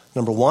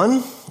 number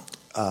one,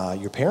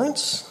 your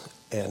parents,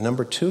 and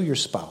number two, your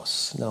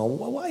spouse. Now,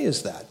 why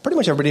is that? Pretty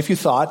much everybody, if you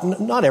thought,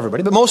 not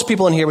everybody, but most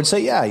people in here would say,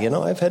 yeah, I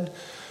had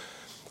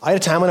a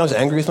time when I was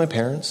angry with my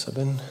parents.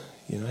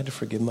 I had to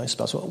forgive my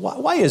spouse.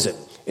 Why is it?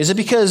 Is it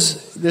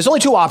because there's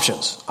only two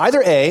options?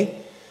 Either A,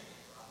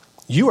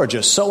 you are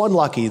just so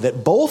unlucky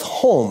that both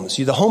homes,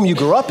 the home you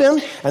grew up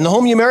in and the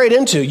home you married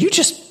into, you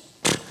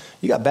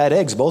got bad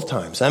eggs both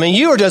times. I mean,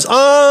 you are just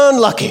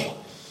unlucky.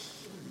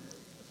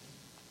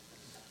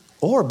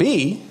 Or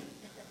B,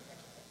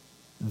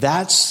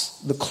 that's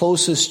the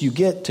closest you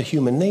get to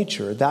human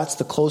nature. That's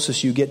the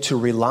closest you get to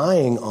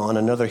relying on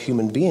another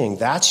human being.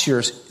 That's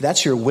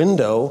your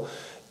window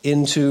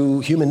into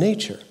human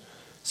nature.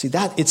 See,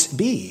 that it's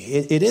B.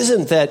 It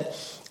isn't that,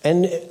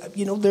 and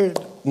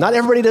not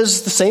everybody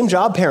does the same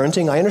job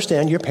parenting. I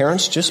understand your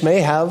parents just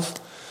may have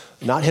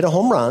not hit a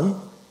home run.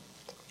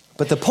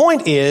 But the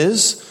point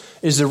is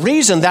the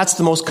reason that's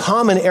the most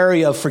common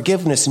area of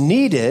forgiveness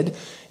needed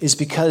is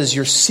because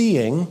you're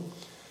seeing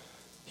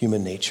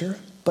human nature.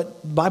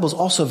 But the Bible's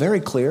also very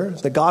clear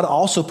that God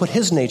also put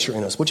his nature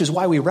in us, which is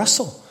why we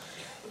wrestle,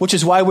 which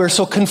is why we're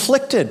so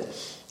conflicted.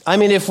 I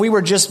mean, if we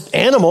were just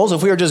animals,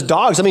 if we were just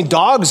dogs,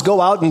 dogs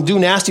go out and do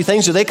nasty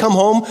things. Do they come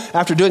home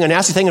after doing a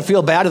nasty thing and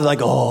feel bad? And they're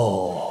like,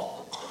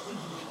 oh.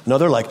 No,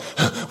 they're like,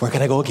 where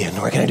can I go again?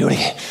 Where can I do it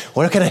again?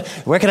 Where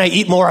can I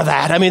eat more of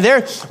that?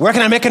 Where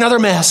can I make another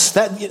mess?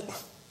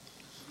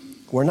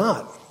 We're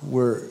not.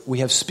 We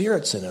have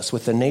spirits in us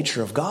with the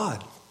nature of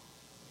God.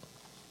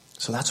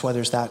 So that's why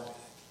there's that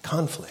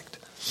conflict.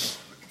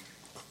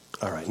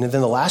 All right. And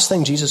then the last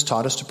thing Jesus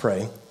taught us to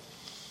pray.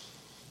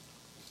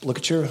 Look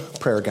at your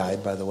prayer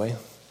guide, by the way.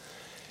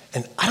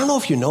 And I don't know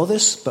if you know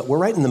this, but we're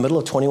right in the middle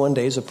of 21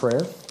 days of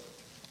prayer.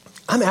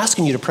 I'm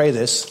asking you to pray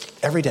this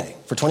every day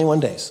for 21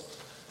 days.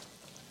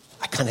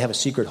 I kind of have a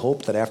secret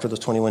hope that after those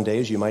 21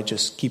 days, you might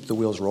just keep the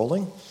wheels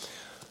rolling.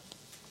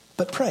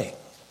 But pray.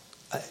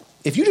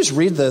 If you just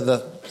read the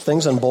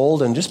things in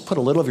bold and just put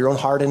a little of your own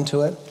heart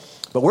into it,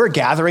 But we're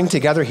gathering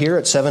together here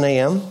at 7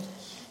 a.m.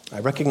 I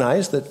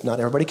recognize that not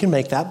everybody can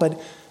make that,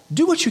 but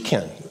do what you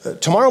can.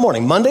 Tomorrow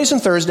morning, Mondays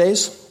and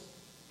Thursdays,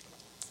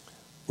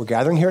 we're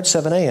gathering here at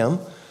 7 a.m.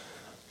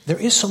 There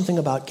is something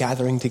about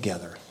gathering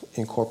together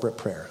in corporate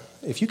prayer.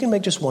 If you can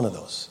make just one of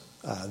those,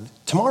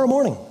 tomorrow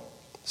morning,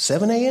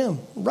 7 a.m.,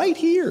 right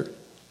here,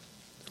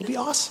 it'll be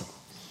awesome.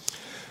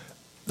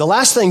 The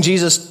last thing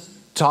Jesus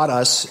taught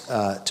us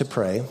to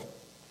pray,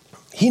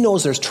 he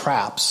knows there's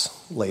traps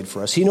laid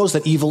for us. He knows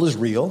that evil is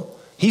real.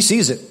 He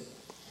sees it.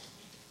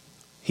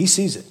 He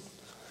sees it.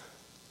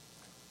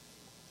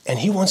 And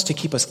he wants to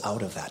keep us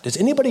out of that. Does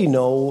anybody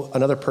know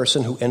another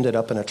person who ended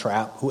up in a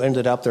trap, who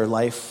ended up their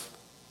life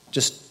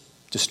just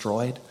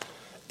destroyed,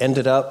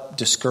 ended up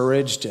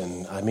discouraged,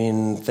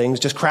 and things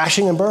just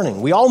crashing and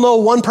burning? We all know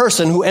one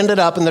person who ended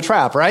up in the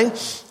trap,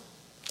 right?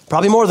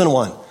 Probably more than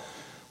one.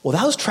 Well,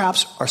 those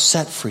traps are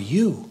set for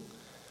you.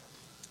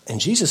 And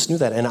Jesus knew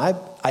that. And I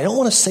don't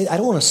want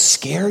to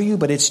scare you,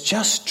 but it's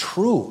just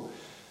true.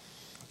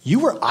 You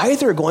were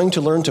either going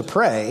to learn to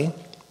pray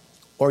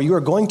or you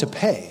are going to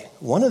pay,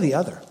 one or the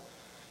other.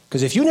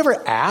 Because if you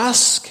never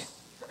ask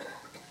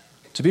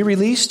to be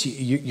released,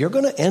 you're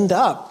going to end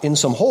up in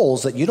some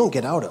holes that you don't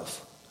get out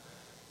of.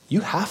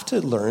 You have to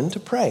learn to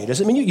pray.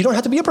 Doesn't mean you don't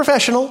have to be a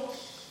professional,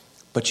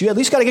 but you at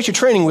least got to get your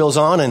training wheels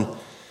on. And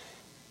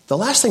the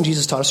last thing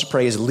Jesus taught us to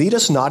pray is, lead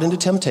us not into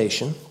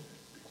temptation.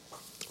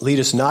 Lead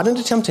us not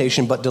into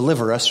temptation, but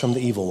deliver us from the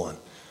evil one.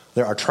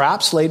 There are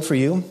traps laid for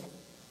you.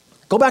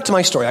 Go back to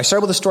my story. I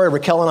started with a story of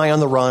Raquel and I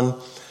on the run.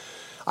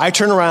 I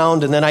turn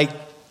around and then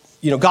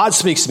God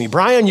speaks to me.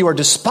 Brian, you are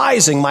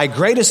despising my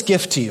greatest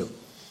gift to you.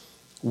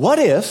 What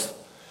if,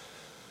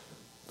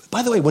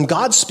 by the way, when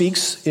God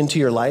speaks into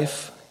your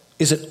life,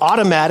 is it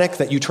automatic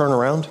that you turn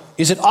around?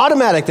 Is it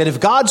automatic that if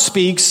God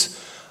speaks,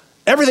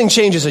 everything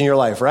changes in your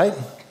life, right?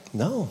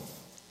 No,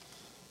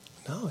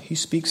 he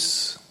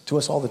speaks to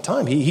us all the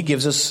time. He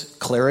gives us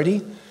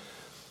clarity.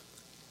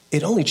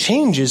 It only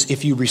changes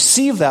if you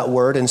receive that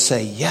word and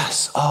say,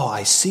 yes,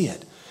 I see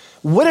it.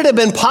 Would it have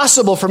been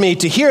possible for me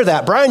to hear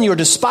that? Brian, you are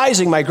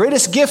despising my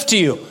greatest gift to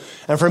you.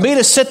 And for me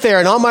to sit there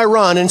and on my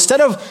run,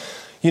 instead of,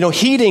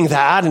 heeding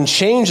that and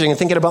changing and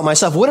thinking about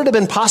myself, would it have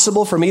been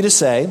possible for me to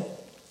say,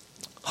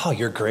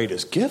 your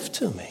greatest gift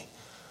to me?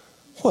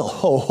 Well,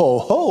 ho, ho,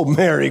 ho,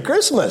 Merry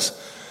Christmas.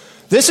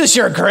 This is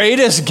your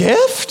greatest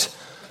gift?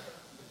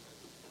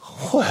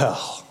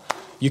 Well,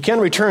 you can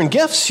return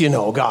gifts,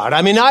 God.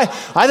 I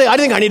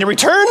think I need to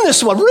return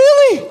this one.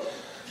 Really?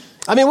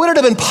 Would it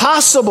have been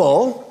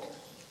possible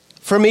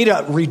for me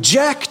to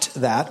reject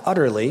that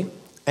utterly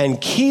and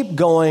keep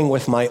going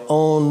with my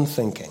own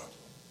thinking?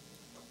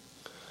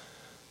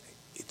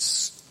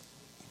 It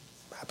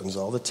happens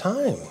all the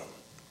time.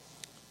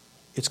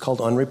 It's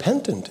called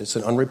unrepentant. It's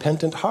an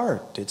unrepentant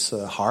heart. It's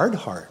a hard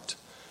heart.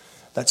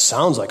 That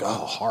sounds like,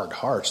 hard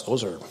hearts.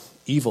 Those are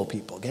evil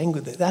people. Gang,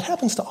 that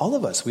happens to all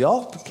of us. We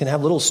all can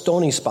have little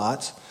stony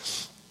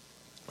spots.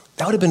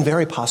 That would have been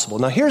very possible.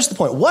 Now, here's the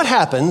point. What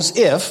happens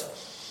if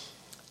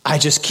I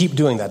just keep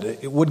doing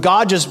that? Would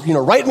God just,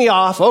 write me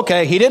off?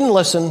 Okay, he didn't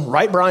listen.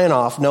 Write Brian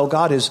off. No,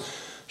 God is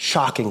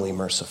shockingly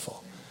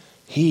merciful.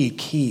 He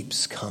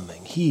keeps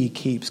coming. He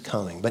keeps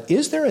coming. But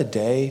is there a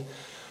day?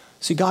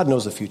 See, God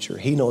knows the future.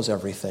 He knows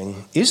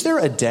everything. Is there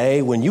a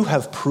day when you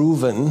have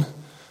proven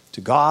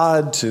to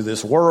God, to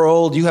this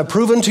world, you have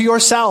proven to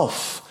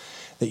yourself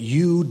that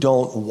you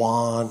don't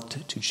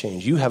want to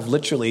change? You have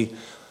literally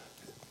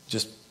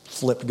just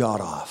flipped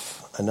God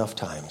off enough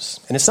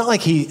times. And it's not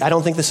like I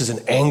don't think this is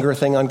an anger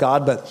thing on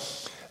God,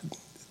 but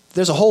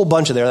there's a whole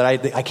bunch of there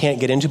that I can't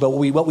get into. But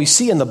what we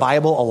see in the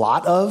Bible a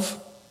lot of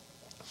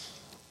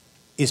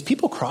is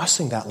people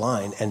crossing that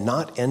line and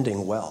not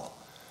ending well.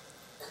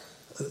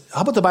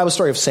 How about the Bible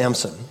story of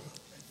Samson?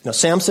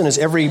 Samson is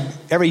every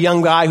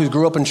young guy who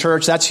grew up in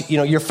church. That's,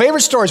 your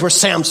favorite stories were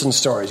Samson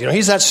stories.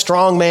 He's that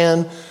strong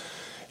man,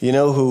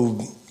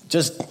 who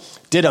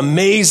just did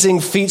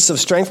amazing feats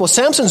of strength. Well,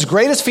 Samson's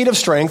greatest feat of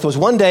strength was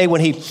one day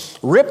when he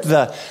ripped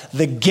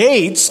the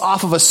gates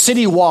off of a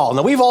city wall.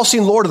 Now, we've all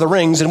seen Lord of the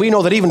Rings, and we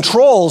know that even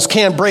trolls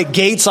can't break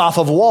gates off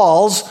of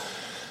walls.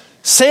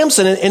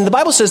 Samson, and the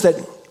Bible says that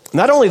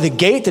not only the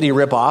gate did he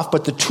rip off,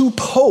 but the two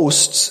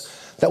posts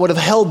that would have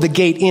held the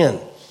gate in.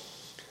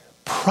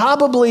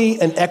 Probably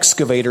an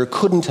excavator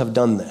couldn't have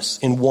done this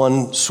in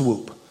one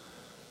swoop.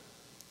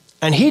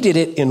 And he did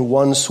it in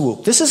one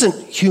swoop. This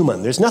isn't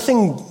human. There's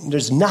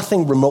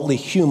nothing remotely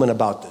human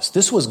about this.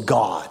 This was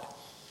God.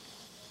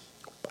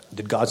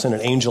 Did God send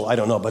an angel? I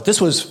don't know. But this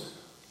was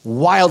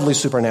wildly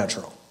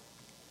supernatural.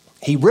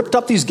 He ripped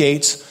up these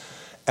gates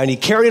and he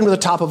carried them to the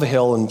top of a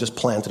hill and just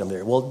planted them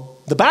there. Well,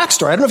 the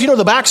backstory, I don't know if you know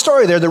the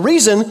backstory there. The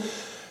reason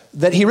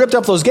that he ripped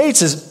up those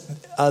gates is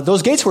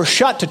those gates were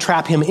shut to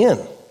trap him in.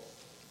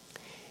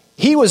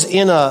 He was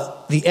in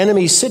the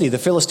enemy city, the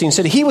Philistine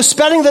city. He was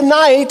spending the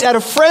night at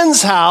a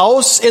friend's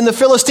house in the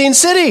Philistine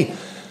city.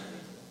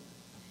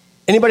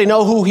 Anybody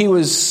know who he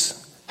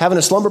was having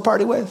a slumber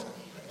party with?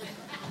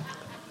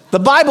 The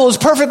Bible is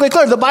perfectly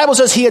clear. The Bible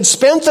says he had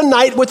spent the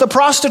night with a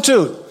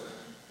prostitute.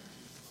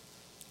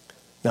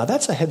 Now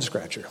that's a head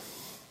scratcher.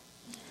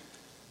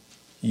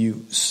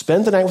 you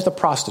spend the night with a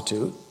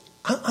prostitute,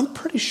 I'm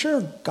pretty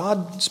sure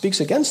God speaks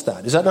against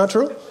that. Is that not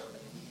true?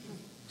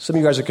 Some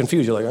of you guys are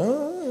confused. You're like,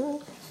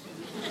 oh.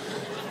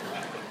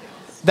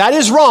 That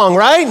is wrong,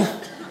 right?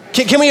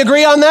 Can we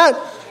agree on that?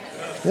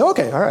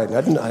 Okay, all right.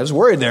 I was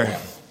worried there.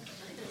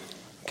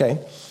 Okay.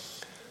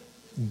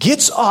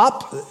 Gets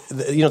up.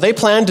 They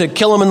plan to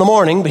kill him in the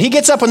morning, but he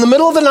gets up in the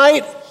middle of the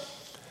night,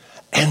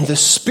 and the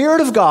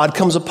Spirit of God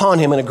comes upon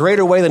him in a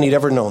greater way than he'd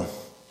ever known.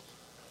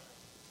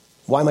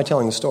 Why am I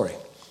telling the story?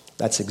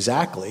 That's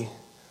exactly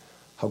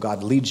how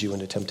God leads you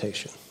into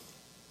temptation.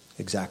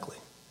 Exactly.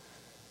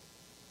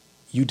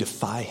 You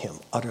defy him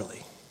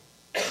utterly.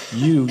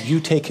 You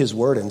take his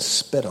word and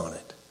spit on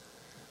it.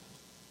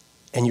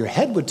 And your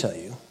head would tell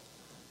you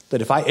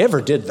that if I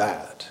ever did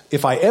that,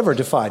 if I ever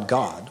defied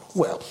God,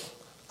 well,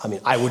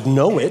 I would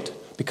know it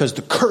because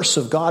the curse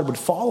of God would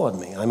fall on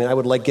me. I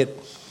would get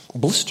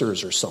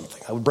blisters or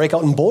something. I would break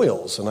out in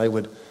boils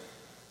and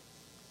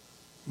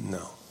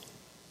No,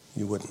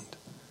 you wouldn't.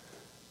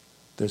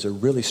 There's a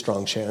really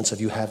strong chance of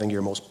you having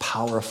your most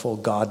powerful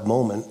God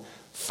moment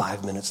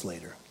 5 minutes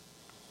later.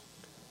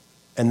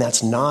 And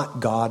that's not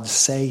God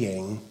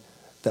saying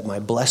that my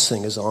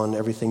blessing is on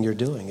everything you're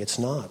doing. It's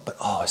not. But,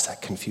 is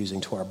that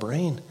confusing to our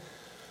brain?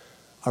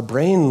 Our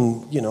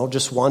brain,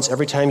 just wants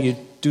every time you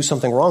do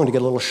something wrong to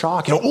get a little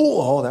shock. That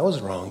was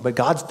wrong. But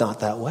God's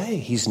not that way.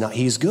 He's not.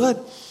 He's good.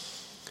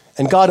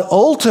 And God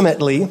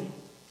ultimately,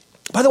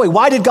 by the way,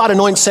 why did God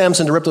anoint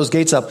Samson to rip those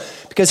gates up?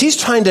 Because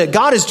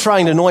God is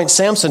trying to anoint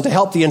Samson to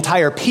help the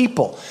entire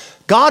people.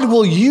 God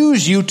will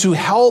use you to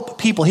help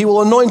people. He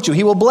will anoint you.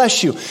 He will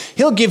bless you.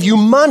 He'll give you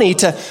money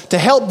to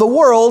help the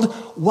world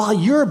while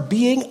you're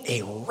being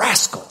a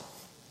rascal.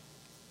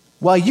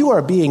 While you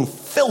are being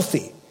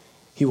filthy,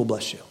 he will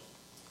bless you.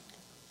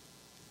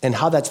 And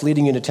how that's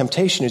leading you into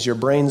temptation is your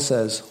brain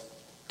says,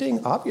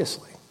 ding,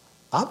 obviously,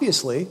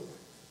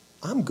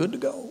 I'm good to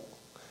go.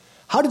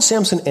 How did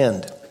Samson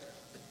end?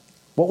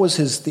 What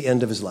was the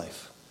end of his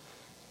life?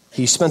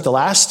 He spent the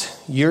last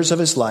years of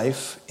his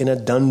life in a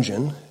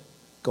dungeon,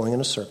 going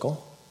in a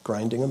circle,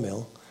 grinding a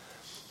mill.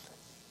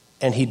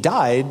 And he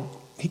died,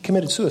 he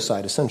committed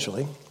suicide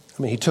essentially.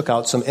 He took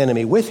out some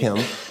enemy with him,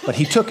 but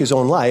he took his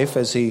own life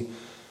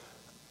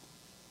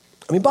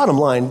bottom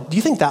line, do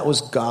you think that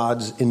was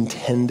God's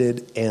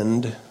intended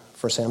end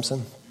for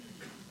Samson?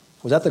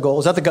 Was that the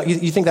goal?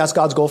 You think that's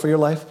God's goal for your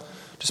life?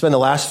 To spend the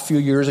last few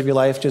years of your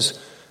life just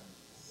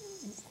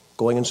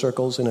going in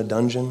circles in a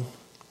dungeon?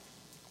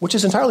 Which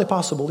is entirely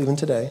possible even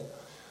today.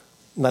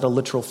 Not a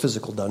literal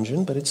physical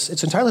dungeon, but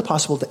it's entirely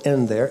possible to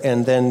end there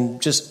and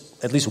then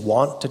just at least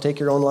want to take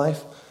your own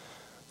life.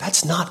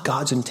 That's not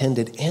God's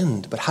intended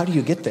end. But how do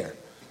you get there?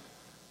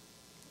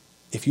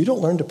 If you don't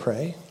learn to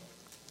pray,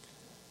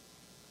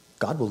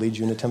 God will lead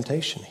you into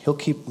temptation. He'll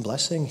keep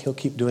blessing, he'll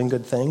keep doing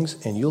good things,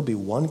 and you'll be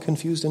one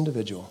confused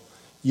individual.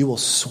 You will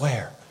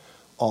swear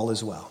all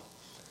is well.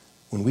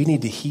 When we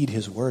need to heed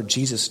his word,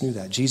 Jesus knew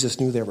that. Jesus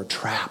knew there were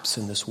traps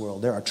in this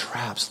world. There are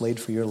traps laid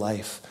for your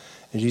life.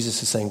 And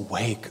Jesus is saying,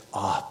 wake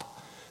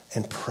up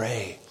and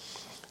pray.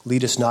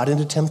 Lead us not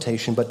into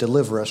temptation, but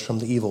deliver us from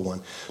the evil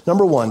one.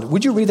 Number one,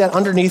 would you read that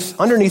underneath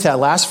that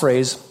last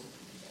phrase?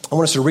 I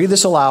want us to read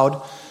this aloud,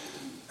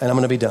 and I'm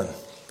going to be done.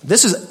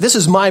 This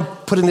is my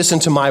putting this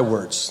into my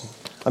words.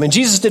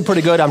 Jesus did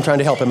pretty good. I'm trying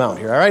to help him out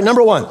here. All right,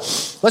 number one,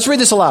 let's read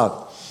this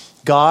aloud.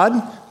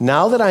 God,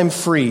 now that I'm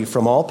free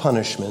from all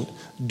punishment,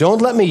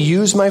 don't let me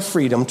use my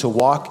freedom to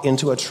walk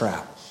into a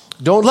trap.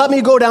 Don't let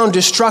me go down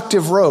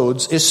destructive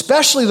roads,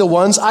 especially the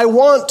ones I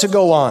want to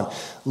go on.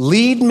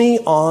 Lead me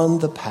on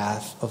the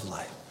path of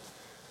life.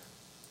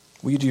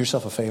 Will you do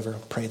yourself a favor?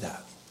 Pray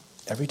that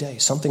every day,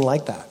 something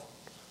like that.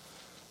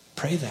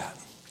 Pray that.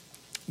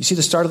 You see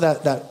the start of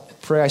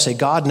that prayer, I say,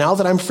 God, now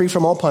that I'm free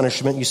from all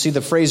punishment. You see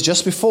the phrase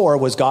just before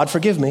was, God,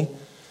 forgive me.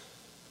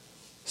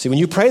 See, when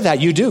you pray that,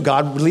 you do.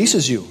 God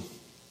releases you.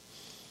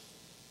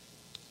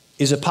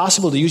 Is it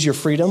possible to use your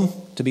freedom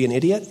to be an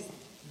idiot?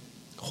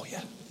 Oh,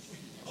 yeah.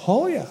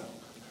 Oh, yeah.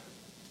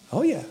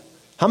 Oh, yeah.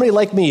 How many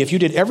like me, if you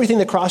did everything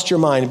that crossed your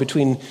mind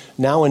between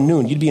now and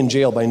noon, you'd be in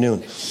jail by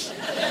noon?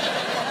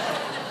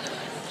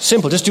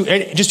 Simple. Just do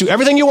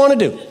everything you want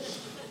to do.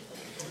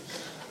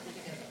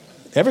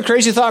 Every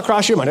crazy thought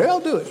cross your mind. I'll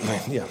do it.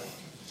 Yeah.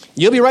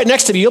 You'll be right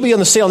next to me. You'll be on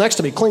the sail next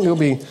to me. You'll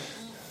be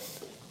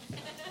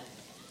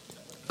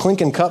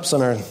clinking cups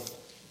on our...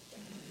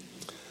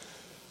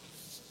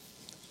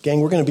 Gang,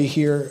 we're going to be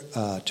here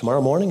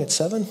tomorrow morning at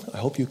 7. I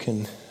hope you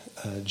can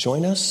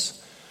join us.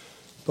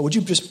 But would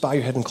you just bow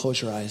your head and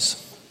close your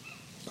eyes?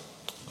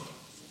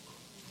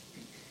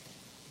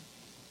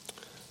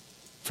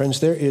 Friends,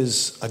 there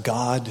is a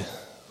God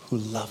who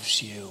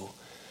loves you.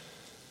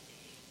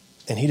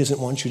 And he doesn't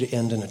want you to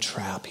end in a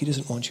trap. He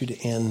doesn't want you to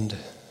end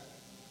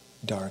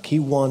dark. He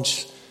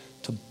wants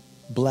to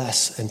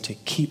bless and to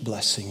keep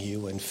blessing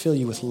you and fill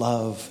you with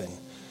love and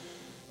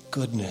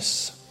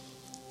goodness.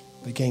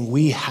 But gang,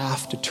 we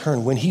have to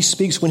turn. When he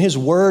speaks, when his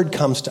word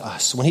comes to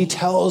us, when he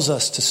tells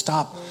us to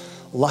stop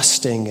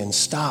lusting and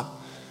stop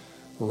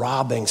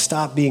robbing,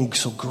 stop being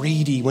so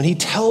greedy, when he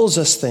tells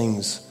us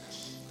things,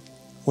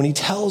 when he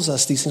tells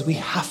us these things, we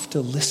have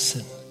to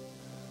listen.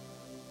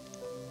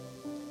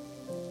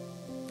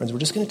 Friends, we're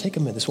just going to take a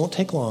minute. This won't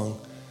take long.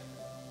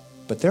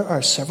 But there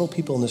are several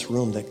people in this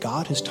room that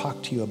God has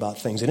talked to you about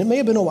things. And it may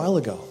have been a while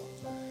ago.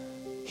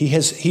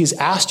 He's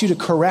asked you to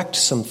correct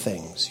some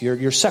things.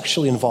 You're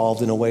sexually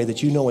involved in a way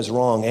that you know is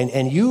wrong.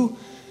 And you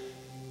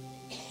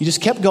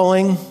just kept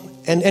going.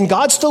 And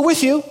God's still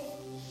with you.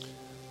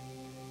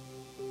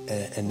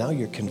 And now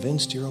you're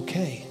convinced you're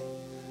okay.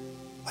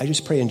 I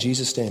just pray in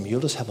Jesus' name, you'll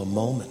just have a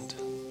moment.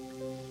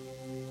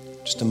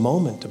 Just a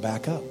moment to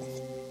back up.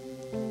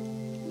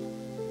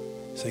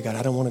 Say, God,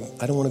 I don't want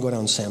to go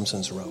down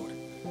Samson's road.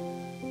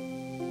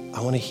 I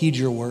want to heed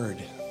your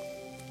word.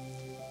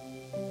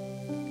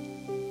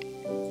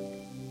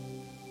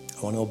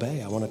 I want to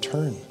obey. I want to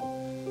turn.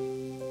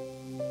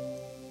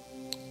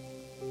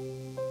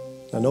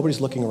 Now,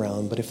 nobody's looking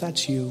around, but if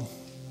that's you,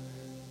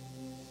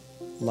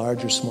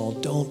 large or small,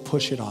 don't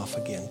push it off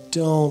again.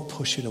 Don't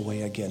push it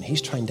away again.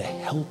 He's trying to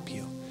help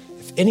you.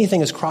 If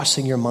anything is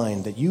crossing your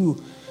mind that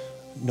you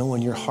know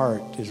in your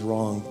heart is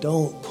wrong,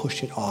 don't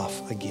push it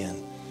off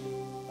again.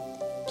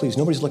 Please,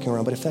 nobody's looking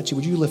around, but if that's you,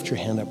 would you lift your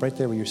hand up right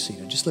there where you're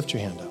seated? Just lift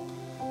your hand up.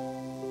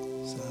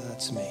 So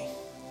that's me.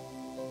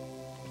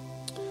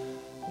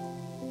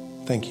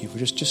 Thank you for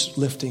just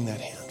lifting that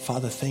hand.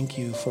 Father, thank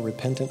you for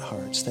repentant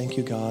hearts. Thank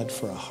you, God,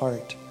 for a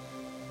heart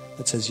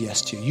that says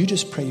yes to you. You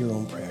just pray your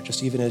own prayer,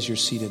 just even as you're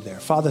seated there.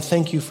 Father,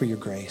 thank you for your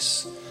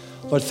grace.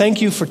 Lord, thank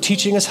you for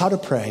teaching us how to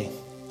pray.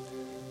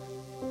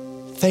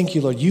 Thank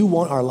you, Lord. You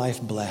want our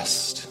life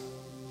blessed.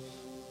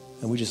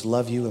 And we just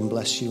love you and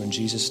bless you in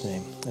Jesus'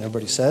 name. And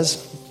everybody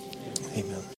says...